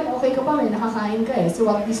 Kaya, Dayan, okay ka pa, may nakakain ka eh. Si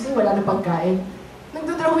Walt Disney wala nang pagkain.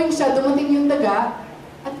 Nagdo-drawing siya, dumating yung daga,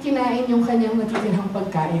 at kinain yung kanyang natitirang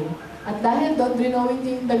pagkain. At dahil doon, drawing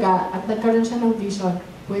niya yung daga, at nagkaroon siya ng vision,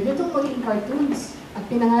 pwede itong maging cartoons. At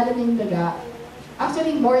pinangalan niya yung daga,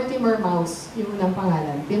 actually, Mortimer Mouse, yung unang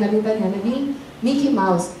pangalan. Pinalitan niya, naging Mickey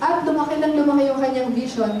Mouse. At lumaki yung kanyang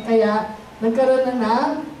vision, kaya nagkaroon na ng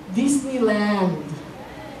Disneyland.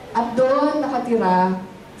 At doon nakatira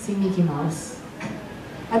si Mickey Mouse.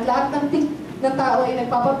 At lahat ng tao ay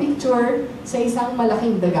nagpapapicture sa isang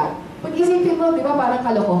malaking daga. Pag isipin mo, di ba, parang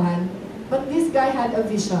kalokohan? But this guy had a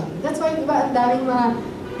vision. That's why, di ba, ang daming mga,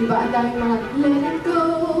 let it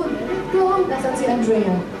go, nasan si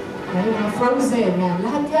Andrea? Yan, yung mga Frozen, yan.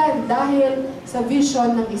 Lahat yan, dahil sa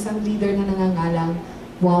vision ng isang leader na nangangalang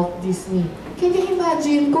Walt Disney. Can you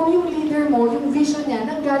imagine kung yung leader mo, yung vision niya,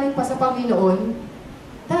 nanggaling pa sa Panginoon?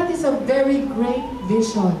 That is a very great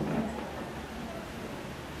vision.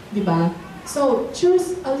 Di ba? So,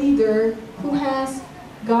 choose a leader who has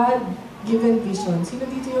God-given vision. Sino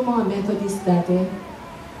dito yung mga Methodist dati?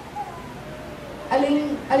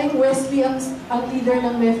 Aling Wesley ang leader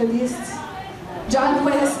ng Methodists? John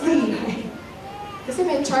Wesley. Kasi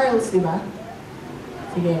may Charles, di ba?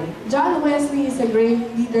 Sige. John Wesley is a great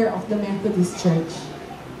leader of the Methodist Church.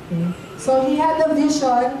 Okay? So he had a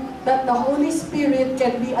vision that the Holy Spirit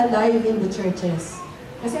can be alive in the churches.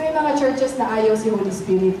 Kasi may mga churches na ayaw si Holy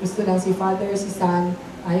Spirit. Gusto lang si Father, si Son,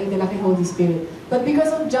 ayaw nila kay Holy Spirit. But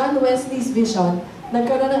because of John Wesley's vision,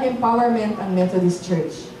 nagkaroon ng empowerment ang Methodist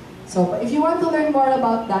Church. So, if you want to learn more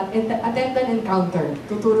about that, attend an encounter.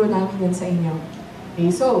 Tuturo namin yan sa inyo. Okay,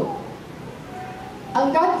 so,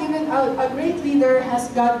 ang God-given, a great leader has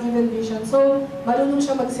God-given vision. So, marunong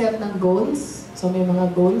siya mag-set ng goals. So, may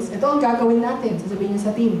mga goals. Ito ang gagawin natin. Sasabihin niya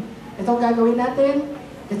sa team. Ito ang gagawin natin.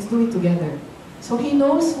 Let's do it together. So, He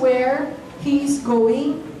knows where He is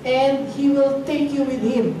going and He will take you with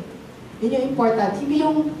Him. Yun yung important. Hindi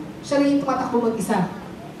yung siya rin tumatakbo mag-isa.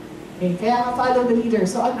 Okay, kaya nga follow the leader.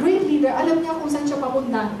 So, a great leader, alam niya kung saan siya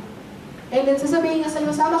papunta. And then, sasabihin niya sa'yo,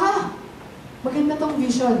 sama ka! Maganda tong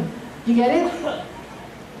vision. You get it?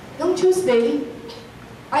 Noong Tuesday,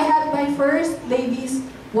 I had my first ladies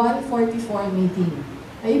 144 meeting.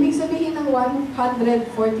 Ay, ibig sabihin ng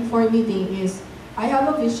 144 meeting is, I have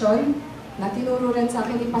a vision na tinuro rin sa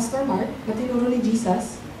akin ni Pastor Mark, na tinuro ni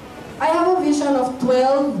Jesus. I have a vision of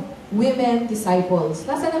 12 women disciples.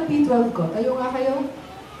 Nasaan ang P12 ko? Tayo nga kayo?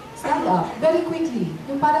 Stand up. Very quickly.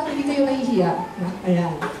 Yung parang hindi kayo nahihiya.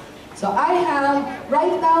 Ayan. So right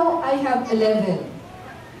now, I have 11.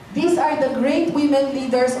 These are the great women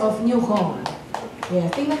leaders of New Home. Yeah,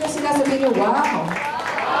 tingnan nyo sila, sabihin nyo, wow!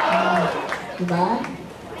 Diba?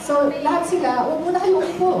 So, lahat sila, huwag muna kayo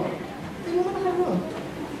upo. Tingnan mo na kayo.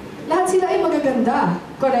 Lahat sila ay magaganda.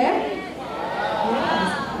 Correct? Yes.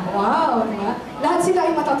 Wow, diba? Lahat sila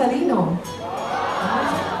ay matatalino.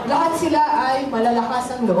 Lahat sila ay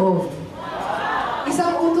malalakas ang loob.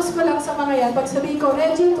 Isang utos ko lang sa mga yan, pag sabihin ko,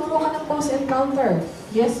 Reggie, turo ka ng post-encounter.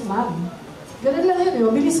 Yes, ma'am. Ganun lang yun,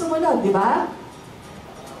 mabilis sumunod, di ba?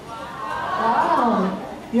 Wow!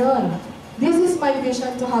 Yun. This is my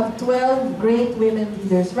vision to have 12 great women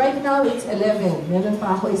leaders. Right now, it's 11. Meron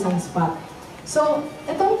pa ako isang spot. So,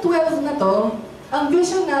 itong 12 na to, ang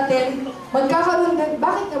vision natin, magkakaroon din,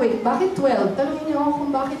 bakit 12? Tanungin niyo ako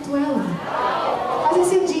kung bakit 12. Kasi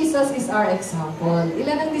si Jesus is our example.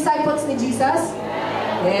 Ilan ang disciples ni Jesus?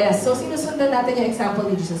 Yes. So, sinusundan natin yung example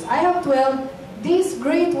ni Jesus. I have 12. These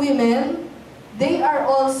great women, they are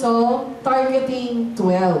also targeting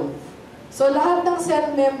 12. So, lahat ng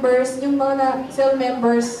cell members, yung mga cell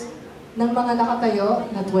members ng mga nakatayo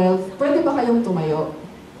na 12, pwede ba kayong tumayo?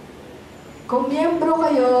 Kung miyembro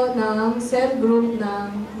kayo ng cell group ng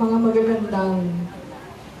mga magagandang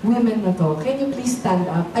women na to, can you please stand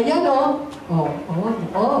up? Ayan o.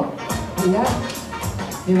 Ayan.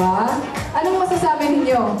 Di ba? Anong masasabi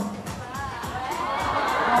ninyo?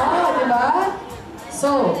 Di ba?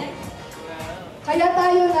 So, kaya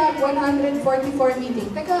tayo na 144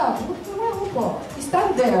 meeting. Teka, upo.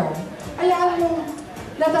 Stand there. Hayaan mo,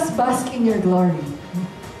 let us bask in your glory.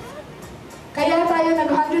 Kaya tayo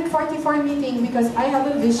nag-144 meeting because I have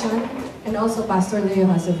a vision and also Pastor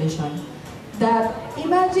Leo has a vision. That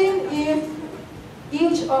imagine if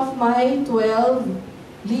each of my 12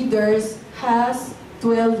 leaders has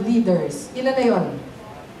 12 leaders. Ilan na yun?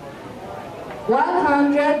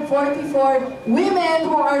 144 women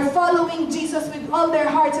who are following Jesus with all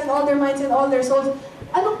their hearts and all their minds and all their souls.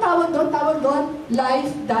 Anong tawag doon? Tawag doon,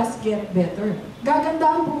 life does get better.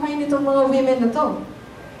 Gaganda ang buhay nitong mga women na to.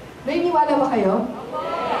 Naniniwala ba kayo?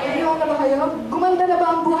 Naniniwala ba kayo? Gumanda na ba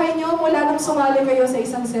ang buhay nyo mula nang sumali kayo sa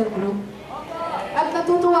isang cell group? At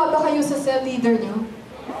natutuwa ba kayo sa cell leader nyo?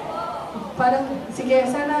 Parang, sige,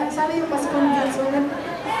 sana yung mas convince mo na,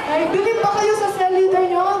 ay, bilib ba kayo sa cell leader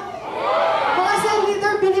nyo? Mga cell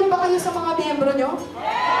leader, bilib ba kayo sa mga miyembro nyo?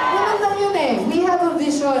 Naman lang yun eh. We have a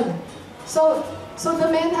vision. So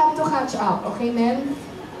the men have to catch up. Okay, men?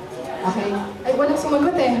 Okay. Ay, walang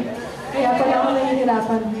sumagot eh. Kaya pala ako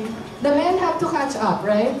nahihirapan. The men have to catch up,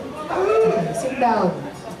 right? Okay, sit down.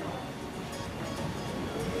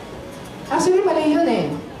 Actually, mali yun eh.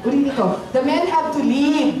 Ulitin ko. The men have to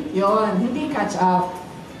lead. Yon, hindi catch up.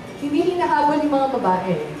 Hindi hinahabol yung mga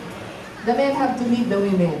babae. The men have to lead the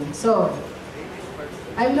women. So,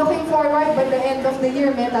 I'm looking forward by the end of the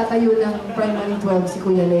year, may tatayo ng primary 12 si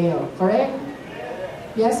Kuya Leo. Correct?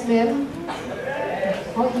 Yes, men?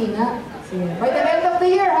 Okay na. Sige. By the end of the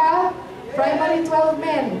year, ha? Primary 12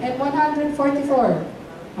 men and 144.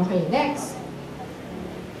 Okay, next.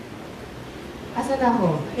 Asan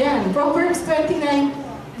ako? Yan, Proverbs 29,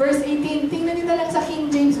 verse 18. Tingnan nyo na lang sa King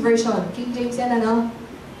James Version. King James yan, ano?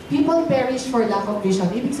 People perish for lack of vision.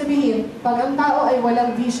 Ibig sabihin, pag ang tao ay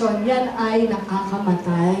walang vision, yan ay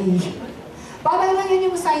nakakamatay. Parang lang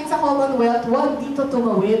yan yung sign sa Commonwealth, huwag dito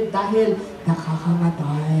tumawid dahil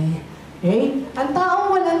nakakamatay. Okay? Ang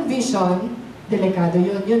taong walang vision, delikado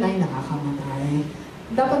yun, yun ay nakakamatay.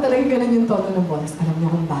 Dapat talaga ganun yung tono ng boses. Alam niyo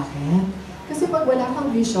kung bakit? Kasi pag wala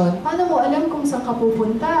kang vision, paano mo alam kung saan ka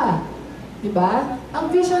pupunta? Diba? Ang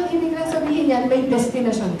vision, ibig na sabihin yan, may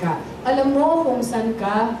destination ka. Alam mo kung saan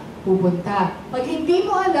ka pupunta. Pag hindi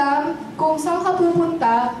mo alam kung saan ka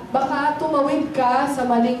pupunta, baka tumawid ka sa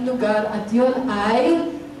maling lugar at yun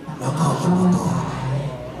ay nakakamatay.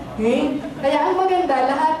 Okay? Kaya ang maganda,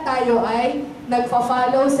 lahat tayo ay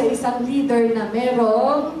nagpa-follow sa isang leader na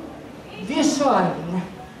merong vision.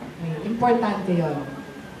 Okay, importante yun.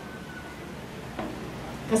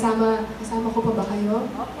 Kasama ko pa ba kayo?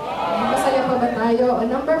 Masaya pa ba tayo?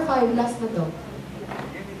 Number 5, last na to.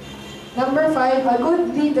 Number 5, a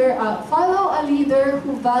good leader, follow a leader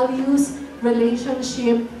who values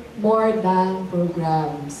relationship more than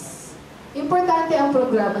programs. Importante ang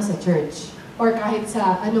programa sa church or kahit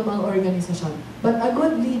sa anumang organisasyon. But a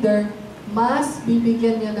good leader, mas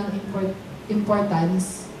bibigyan niya ng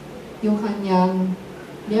importance yung kanyang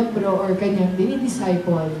miyembro or kanyang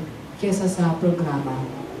dinidisciple kesa sa programa.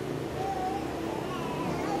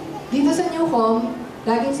 Dito sa New Home,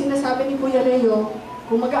 laging sinasabi ni Kuya Leo,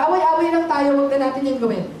 kung mag-aaway-aaway lang tayo, huwag na natin yung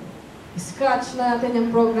gawin. Scratch na natin yung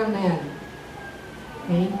program na yan.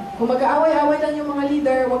 Okay? Kung mag-aaway-aaway lang yung mga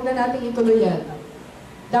leader, huwag na natin ituloy yan.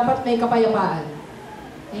 Dapat may kapayapaan.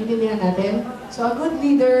 Naintindihan natin? So a good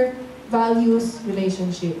leader values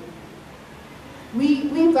relationship.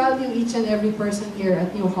 We value each and every person here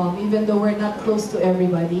at New Home, even though we're not close to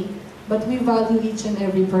everybody, but we value each and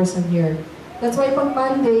every person here. That's why pag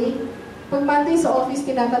Monday sa office,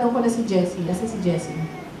 tinatanong ko na si Jessie. Kasi si Jessie.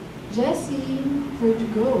 Jessie, where'd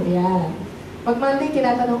you go? Yan. Pag Monday,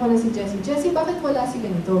 tinatanong ko na si Jessie. Jessie, bakit wala si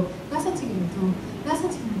ganito? Nasaan si ganito?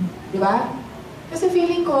 Nasaan si ganito? Di ba? Kasi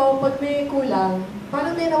feeling ko, pag may kulang,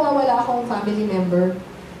 parang may nawawala akong family member.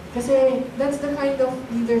 Kasi that's the kind of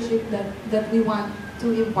leadership that we want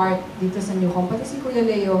to impart dito sa New Home. Pati si Kuya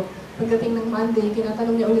Leo, pagdating ng Monday,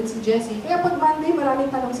 tinatanong niya ulit si Jessie. Kaya pag Monday,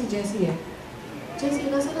 maraming tanong si Jessie eh.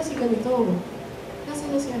 Jessie, nasa na si ganito? Nasa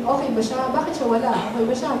na si ganito? Okay ba siya? Bakit siya wala? Okay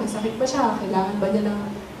ba siya? May sakit ba siya? Kailangan ba niya ng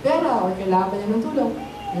pera? O kailangan ba niya ng tulong?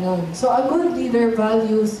 Ganun. So a good leader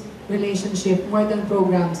values relationship more than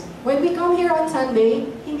programs. When we come here on Sunday,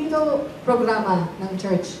 hindi to programa ng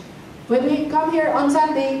church. When we come here on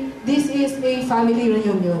Sunday, this is a family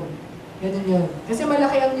reunion. Ganun yun. Kasi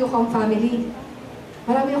malaki ang New Home family.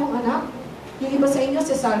 Marami akong anak. Yung iba sa inyo,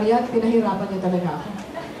 cesarean, pinahirapan niyo talaga ako.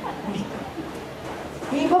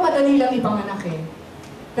 Yung iba madali lang ipanganak eh.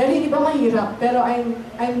 Pero yung iba mahirap. Pero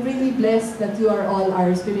I'm really blessed that you are all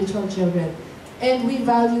our spiritual children. And we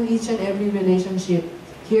value each and every relationship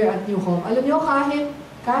here at New Home. Alam niyo,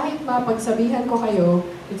 kahit mapagsabihan ko kayo,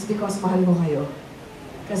 it's because mahal ko kayo.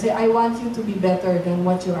 Kasi I want you to be better than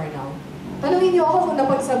what you are now. Tanungin niyo ako kung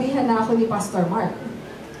napagsabihan na ako ni Pastor Mark.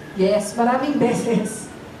 Yes, maraming beses.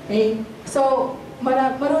 Okay? So,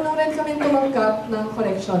 marunong rin kami tumanggap ng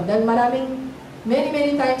correction. Dahil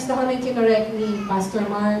many times na kami kinorek ni Pastor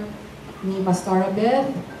Mark, ni Pastora Beth,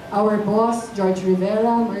 our boss, George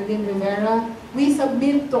Rivera, Merlin Rivera. We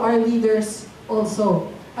submit to our leaders also.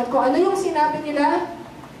 At kung ano yung sinabi nila,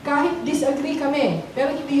 kahit disagree kami,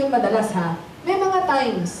 pero hindi yun madalas ha, may mga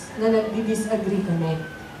times na nagdi-disagree kami.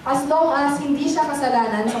 As long as hindi siya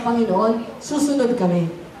kasalanan sa Panginoon, susunod kami.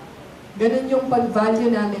 Ganun yung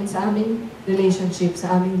pag-value namin sa aming relationship,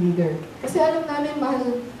 sa aming leader. Kasi alam namin,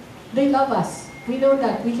 mahal, they love us. We know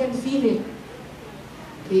that. We can feel it.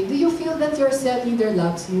 Okay. Do you feel that your cell leader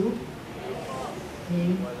loves you?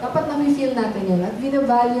 Okay. Dapat na-feel natin yun at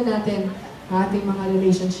binavalue natin ang ating mga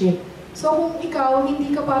relationship. So kung ikaw,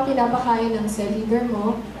 hindi ka pa pinapakain ng cell leader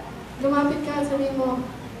mo, lumapit ka at sabihin mo,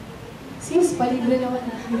 sis, palibre naman.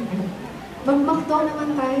 Mag-McDo naman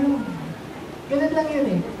tayo. Ganun lang yun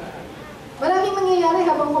eh. Maraming mangyayari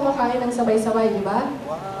habang kumakain ng sabay-sabay, di ba?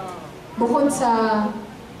 Bukod sa,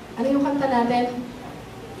 ano yung kanta natin?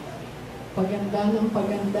 Paganda ng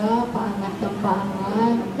paganda, paangat ng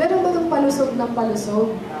paangat. Meron ba itong palusog ng palusog?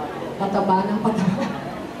 Pataba ng pataba.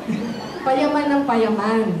 Payaman ng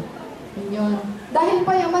payaman. Yun. Dahil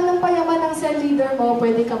payaman ng payaman ng cell leader mo,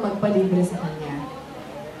 pwede ka magpalibre sa kanya.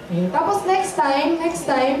 Okay. Tapos next time,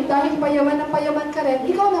 dahil payaman ng payaman ka rin,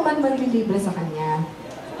 ikaw naman maglilibre sa kanya.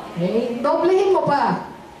 Okay? Doblehin mo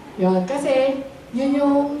pa. Yun. Kasi, yun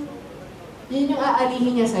yung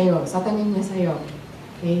aalihin niya sa'yo, satanin niya sa'yo.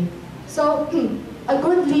 Okay? So, a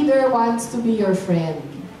good leader wants to be your friend.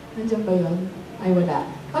 Nandiyan ba yun? Ay, wala.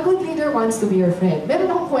 A good leader wants to be your friend.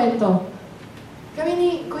 Meron akong kwento. Kami ni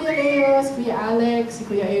Kuya Leo, si Kuya Alex, si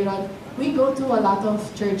Kuya Aaron, we go to a lot of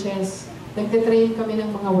churches. Nagtitrain kami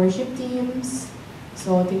ng mga worship teams.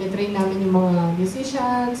 So, tinitrain namin yung mga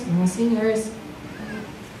musicians, mga singers.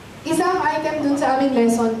 Isang item dun sa aming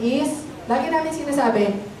lesson is, lagi namin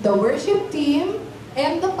sinasabi, the worship team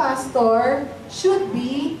and the pastor should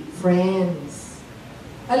be friends.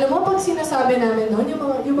 Alam mo, pag sinasabi namin noon,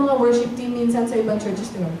 yung mga worship team minsan sa ibang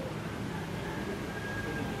churches, di ba?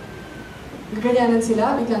 Gaganyanan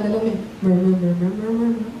sila, bigla na lang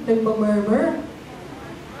nagmamurmur.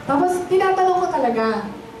 Tapos, tinatanong ko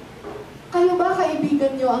talaga, kayo ba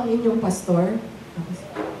kaibigan nyo ang inyong pastor?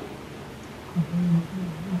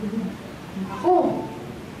 Ako.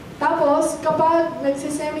 Tapos, kapag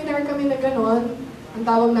nagsiseminar kami na gano'n, ang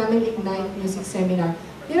tawag namin Ignite Music Seminar,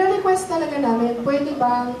 nire-request talaga namin, pwede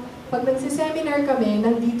bang pag nagsiseminar kami,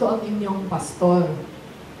 nandito ang inyong pastor?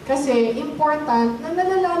 Kasi important na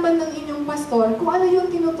nalalaman ng inyong pastor kung ano yung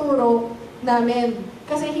tinuturo namin.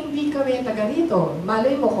 Kasi hindi kami taga rito.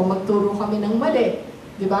 Malay mo kung magturo kami ng mali.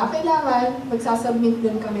 Di ba? Kailangan magsasubmit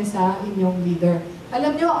din kami sa inyong leader.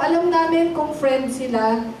 Alam nyo, alam namin kung friend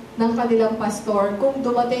sila ng kanilang pastor, kung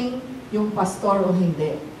dumating yung pastor o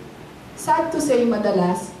hindi. Sad to say,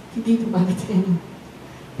 madalas, hindi dumating.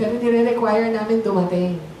 Pero nire-require namin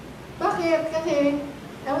dumating. Bakit? Kasi,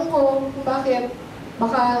 ewan ko kung bakit.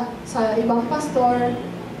 Baka sa ibang pastor,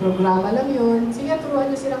 programa lang yun. Sige, turuan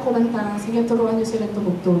nyo silang kumanta. Sige, turuan nyo silang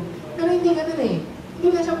tumugtog. Pero hindi ganun eh. Hindi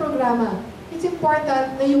na siya programa. It's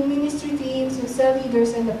important na yung ministry teams, yung cell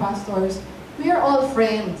leaders, and the pastors, we are all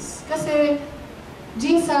friends. Kasi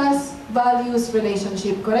Jesus values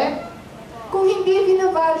relationship, correct? Kung hindi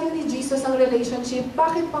binavalue ni Jesus ang relationship,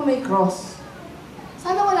 bakit pa may cross?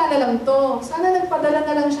 Sana wala na lang to. Sana nagpadala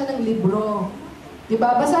na lang siya ng libro.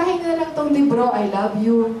 Diba? Basahin na lang tong libro, I love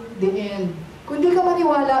you, the end. Kung di ka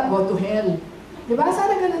maniwala, go to hell. Diba?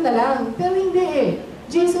 Sana ganun na lang. Pero hindi eh.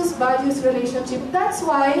 Jesus values relationship. That's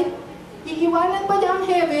why, iiwanan pa niya ang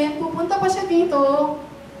heaven, pupunta pa siya dito,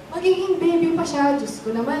 magiging baby pa siya. Diyos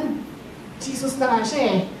ko naman, Jesus na nga siya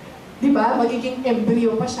eh. Diba? Magiging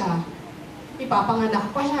embryo pa siya.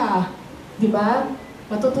 Ipapanganak pa siya. Diba?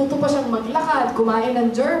 Matututo pa siyang maglakad, kumain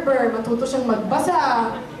ng gerber, matuto siyang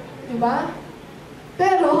magbasa. Diba?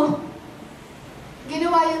 Pero,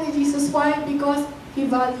 ginawa yun ni Jesus. Why? Because He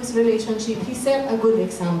values relationship. He set a good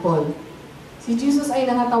example. Si Jesus ay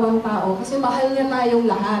nangatawang tao kasi mahal niya tayong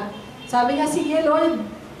lahat. Sabi niya, sige Lord,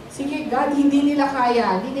 sige God, hindi nila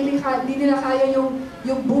kaya. Hindi nila kaya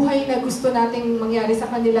yung buhay na gusto nating mangyari sa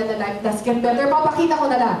kanila na life does get better. Papakita ko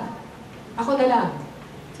na lang. Ako na lang.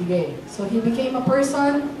 Sige. So, He became a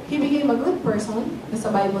person. He became a good person. Nasa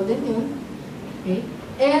Bible din yun. Okay?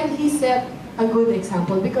 And He set a good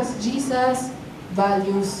example because Jesus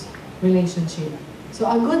values relationship. So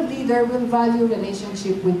a good leader will value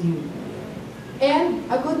relationship with you. And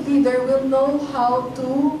a good leader will know how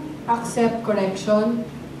to accept correction.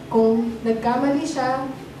 Kung nagkamali siya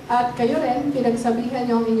at kayo rin, pinagsabihan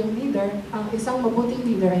niyo ang inyong leader, ang isang mabuting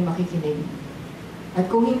leader ay makikinig.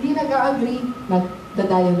 At kung hindi nag-agree,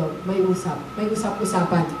 magda-dialogue, may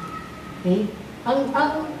usap-usapan. Okay?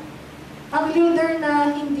 Ang leader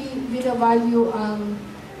na hindi binavalue ang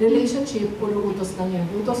relationship, puro utos lang yan.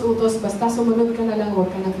 Utos-utos, basta sumunod ka na lang, huwag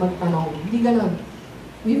ka nang magtanong. Hindi ganon.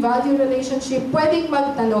 We value relationship, pwedeng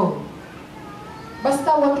magtanong. Basta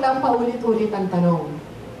huwag lang paulit-ulit ang tanong.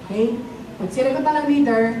 Okay? Pag sinagutan ng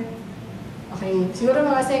leader, okay, siguro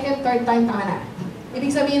mga second, third time tanga na. Ibig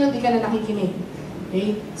sabihin, hindi ka na nakikinig.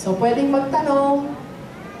 Okay? So, pwedeng magtanong.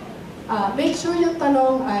 Make sure yung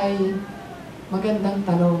tanong ay magandang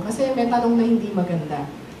tanong. Kasi may tanong na hindi maganda.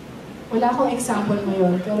 Wala akong example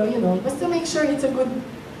ngayon, pero basta make sure it's a good...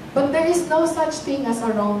 But there is no such thing as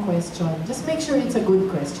a wrong question. Just make sure it's a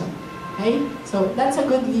good question. Okay? So, that's a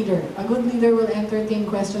good leader. A good leader will entertain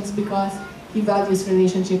questions because he values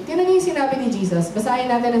relationship. Tingnan niyo yung sinabi ni Jesus.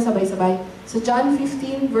 Basahin natin ang sabay-sabay. So, John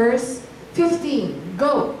 15, verse 15.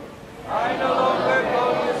 Go! I no longer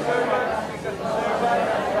call you servants because the servant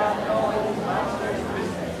does not know his master's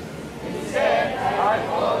business. Instead, I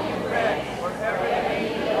call you friends, for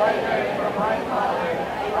everything I heard from my Father,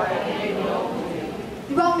 I made known to you.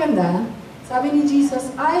 Di ba ang ganda? Sabi ni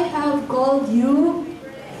Jesus, I have called you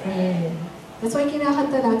friend. That's why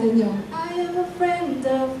kinakanta natin yung, I am a friend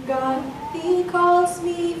of God. He calls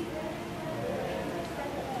me.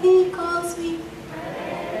 He calls me.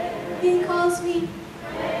 He calls me.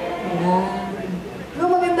 Ayan. Di ba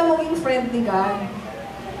maganda maging friend ni God?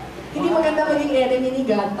 Hindi maganda maging enemy ni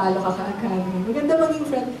God, talo ka kaagad. Maganda maging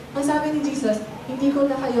friend. Ang sabi ni Jesus, hindi ko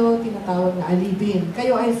na kayo tinatawag na alipin.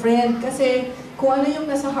 Kayo ay friend kasi kung ano yung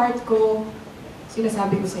nasa heart ko,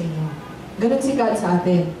 sinasabi ko sa inyo. Ganun si God sa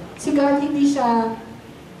atin. Si God, hindi siya...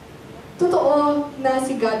 Totoo na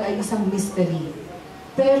si God ay isang mystery.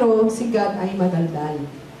 Pero si God ay madaldal.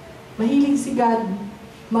 Mahilig si God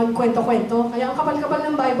magkwento-kwento. Kaya ang kapal-kapal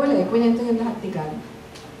ng Bible kwento yung lahat ni God.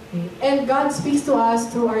 Okay? And God speaks to us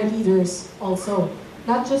through our leaders also.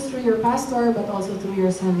 Not just through your pastor, but also through your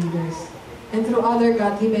cell leaders. And through other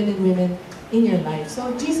godly men and women in your life.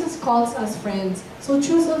 So Jesus calls us friends. So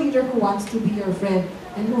choose a leader who wants to be your friend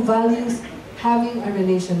and who values having a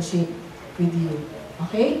relationship with you.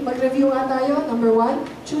 Okay? Mag-review nga tayo. Number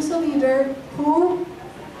 1, choose a leader who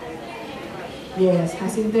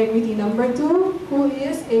has integrity. Number 2, who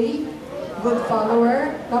is a good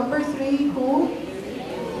follower. Number 3, who?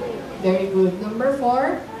 Very good. Number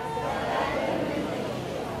 4,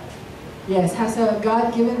 has a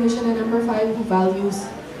God-given mission. And number 5, who values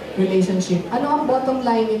relationship. Ano ang bottom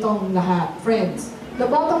line nitong lahat? Friends, the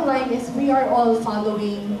bottom line is we are all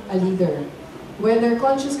following a leader. Whether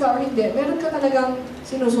conscious ka or hindi, meron ka talagang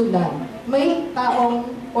sinusundan. May taong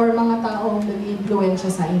or mga taong nag-iimpluwensya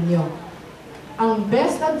sa inyo. Ang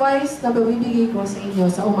best advice na babibigay ko sa inyo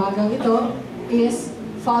sa umagang ito is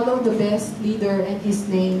follow the best leader and His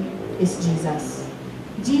name is Jesus.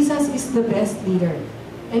 Jesus is the best leader.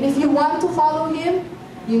 And if you want to follow Him,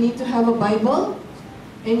 you need to have a Bible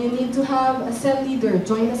and you need to have a cell leader,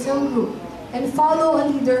 join a cell group, and follow a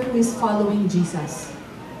leader who is following Jesus.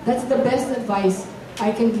 That's the best advice I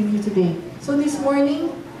can give you today. So this morning,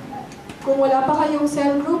 kung wala pa kayong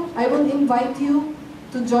cell group, I will invite you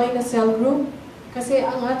to join a cell group. Kasi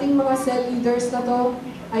ang ating mga cell leaders na to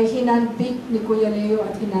ay hinandpick ni Kuya Leo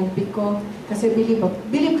at hinandpick ko kasi believe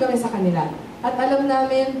kami sa kanila. At alam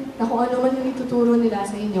namin na kung ano man yung ituturo nila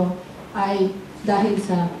sa inyo ay dahil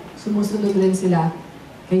sa sumusunod rin sila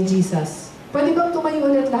kay Jesus. Pwede bang tumayo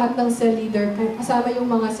ulit lahat ng cell leader, kasama yung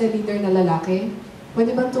mga cell leader na lalaki?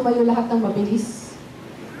 Pwede bang tumayo lahat ng mabilis?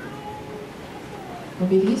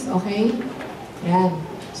 Mabilis? Okay? Yan.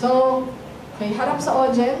 So, okay, harap sa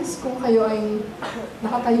audience kung kayo ay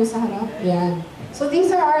nakatayo sa harap. Yan. So, these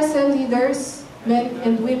are our cell leaders, men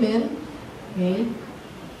and women. Okay?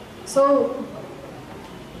 So,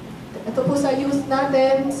 ito po sa youth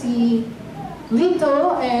natin, si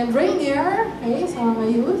Lito and Rainier. Okay, sa mga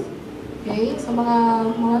youth. Okay, sa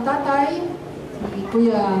mga tatay, si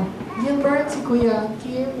Kuya Gilbert, si Kuya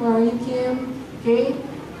Kim, where are you, Kim? Okay,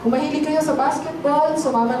 kung mahilig kayo sa basketball,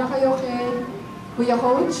 sumama na kayo kay Kuya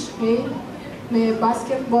Coach. Okay, may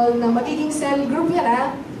basketball na magiging cell group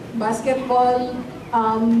yan basketball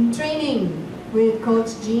training with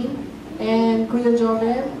Coach Jean and Kuya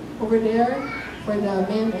Joven over there for the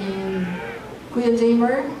men and Kuya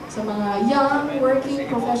Jamer sa mga young, working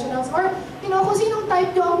professionals or kung sinong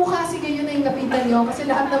type nyo ang mukha, sige yun na yung lapitan nyo kasi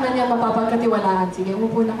lahat naman yan mapapagkatiwalaan. Sige,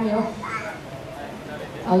 umupo na kayo.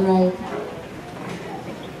 Alright.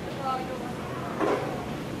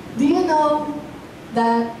 Do you know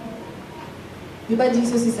that, di ba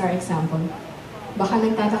Jesus is our example? Baka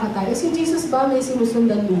nagtataka tayo, si Jesus ba may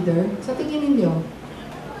sinusundan leader? Sa tingin ninyo?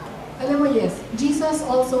 Alam mo, yes, Jesus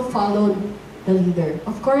also followed the leader.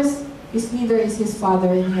 Of course, his leader is his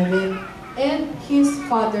Father in heaven and his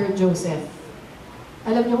father Joseph.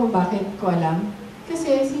 Alam niyo kung bakit ko alam?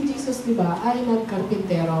 Kasi si Jesus, di ba, ay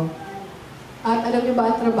nagkarpintero. At alam niyo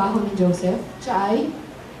ba ang trabaho ni Joseph? Siya ay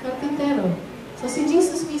karpintero. So si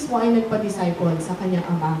Jesus mismo ay nagpa-disciple sa kanyang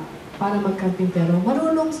ama para magkarpintero.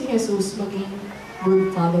 Marunong si Jesus maging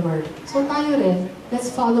good follower. So tayo rin, let's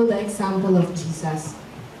follow the example of Jesus.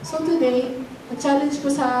 So today, the challenge ko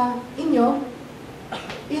sa inyo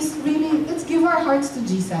is really, let's give our hearts to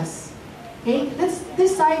Jesus. Okay? Let's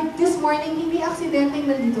decide this morning, hindi aksidenteng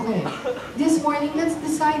nandito kayo. This morning, let's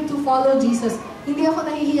decide to follow Jesus. Hindi ako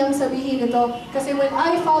nahihiyang sabihin ito kasi when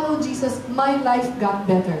I follow Jesus, my life got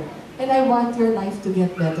better. And I want your life to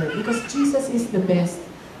get better because Jesus is the best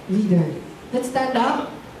leader. Let's stand up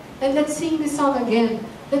and let's sing this song again.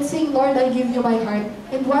 Let's sing, Lord, I give you my heart.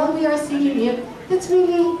 And while we are singing it, let's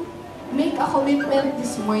really make a commitment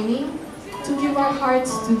this morning to give our hearts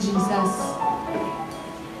to Jesus.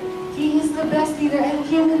 He is the best leader and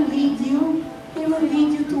He will lead you. He will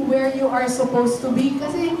lead you to where you are supposed to be.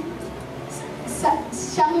 Kasi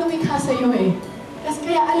siyang lumikha sa'yo eh. Kasi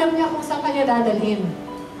kaya alam niya kung saan kanya dadalhin.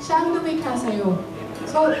 Siyang lumikha sa'yo.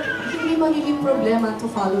 So, hindi magiging problema to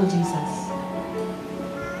follow Jesus.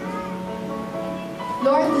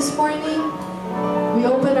 Lord, this morning, we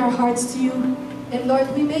open our hearts to you. And Lord,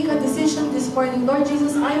 we make a decision this morning. Lord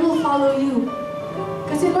Jesus, I will follow you.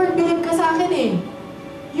 Kasi Lord, believe ka sa akin eh.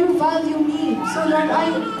 You value me. So Lord,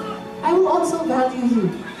 I will also value you.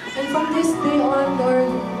 And from this day on, Lord,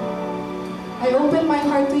 I open my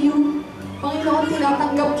heart to you. Panginoon,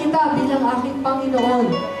 tinatanggap kita bilang aking Panginoon.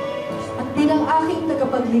 At bilang aking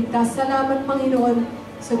tagapagligtas. Salamat, Panginoon,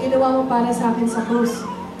 sa ginawa mo para sa akin sa krus.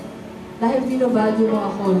 Dahil bino-value mo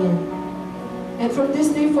ako, Lord. And from this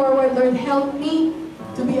day forward, Lord, help me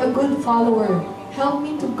to be a good follower. Help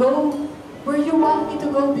me to go where you want me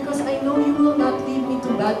to go, because I know you will not lead me to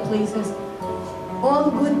bad places. All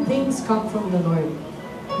good things come from the Lord.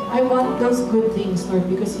 I want those good things, Lord,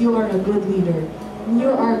 because you are a good leader. You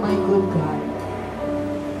are my good God.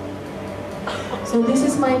 So this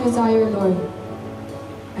is my desire, Lord.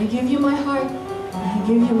 I give you my heart. I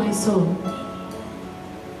give you my soul.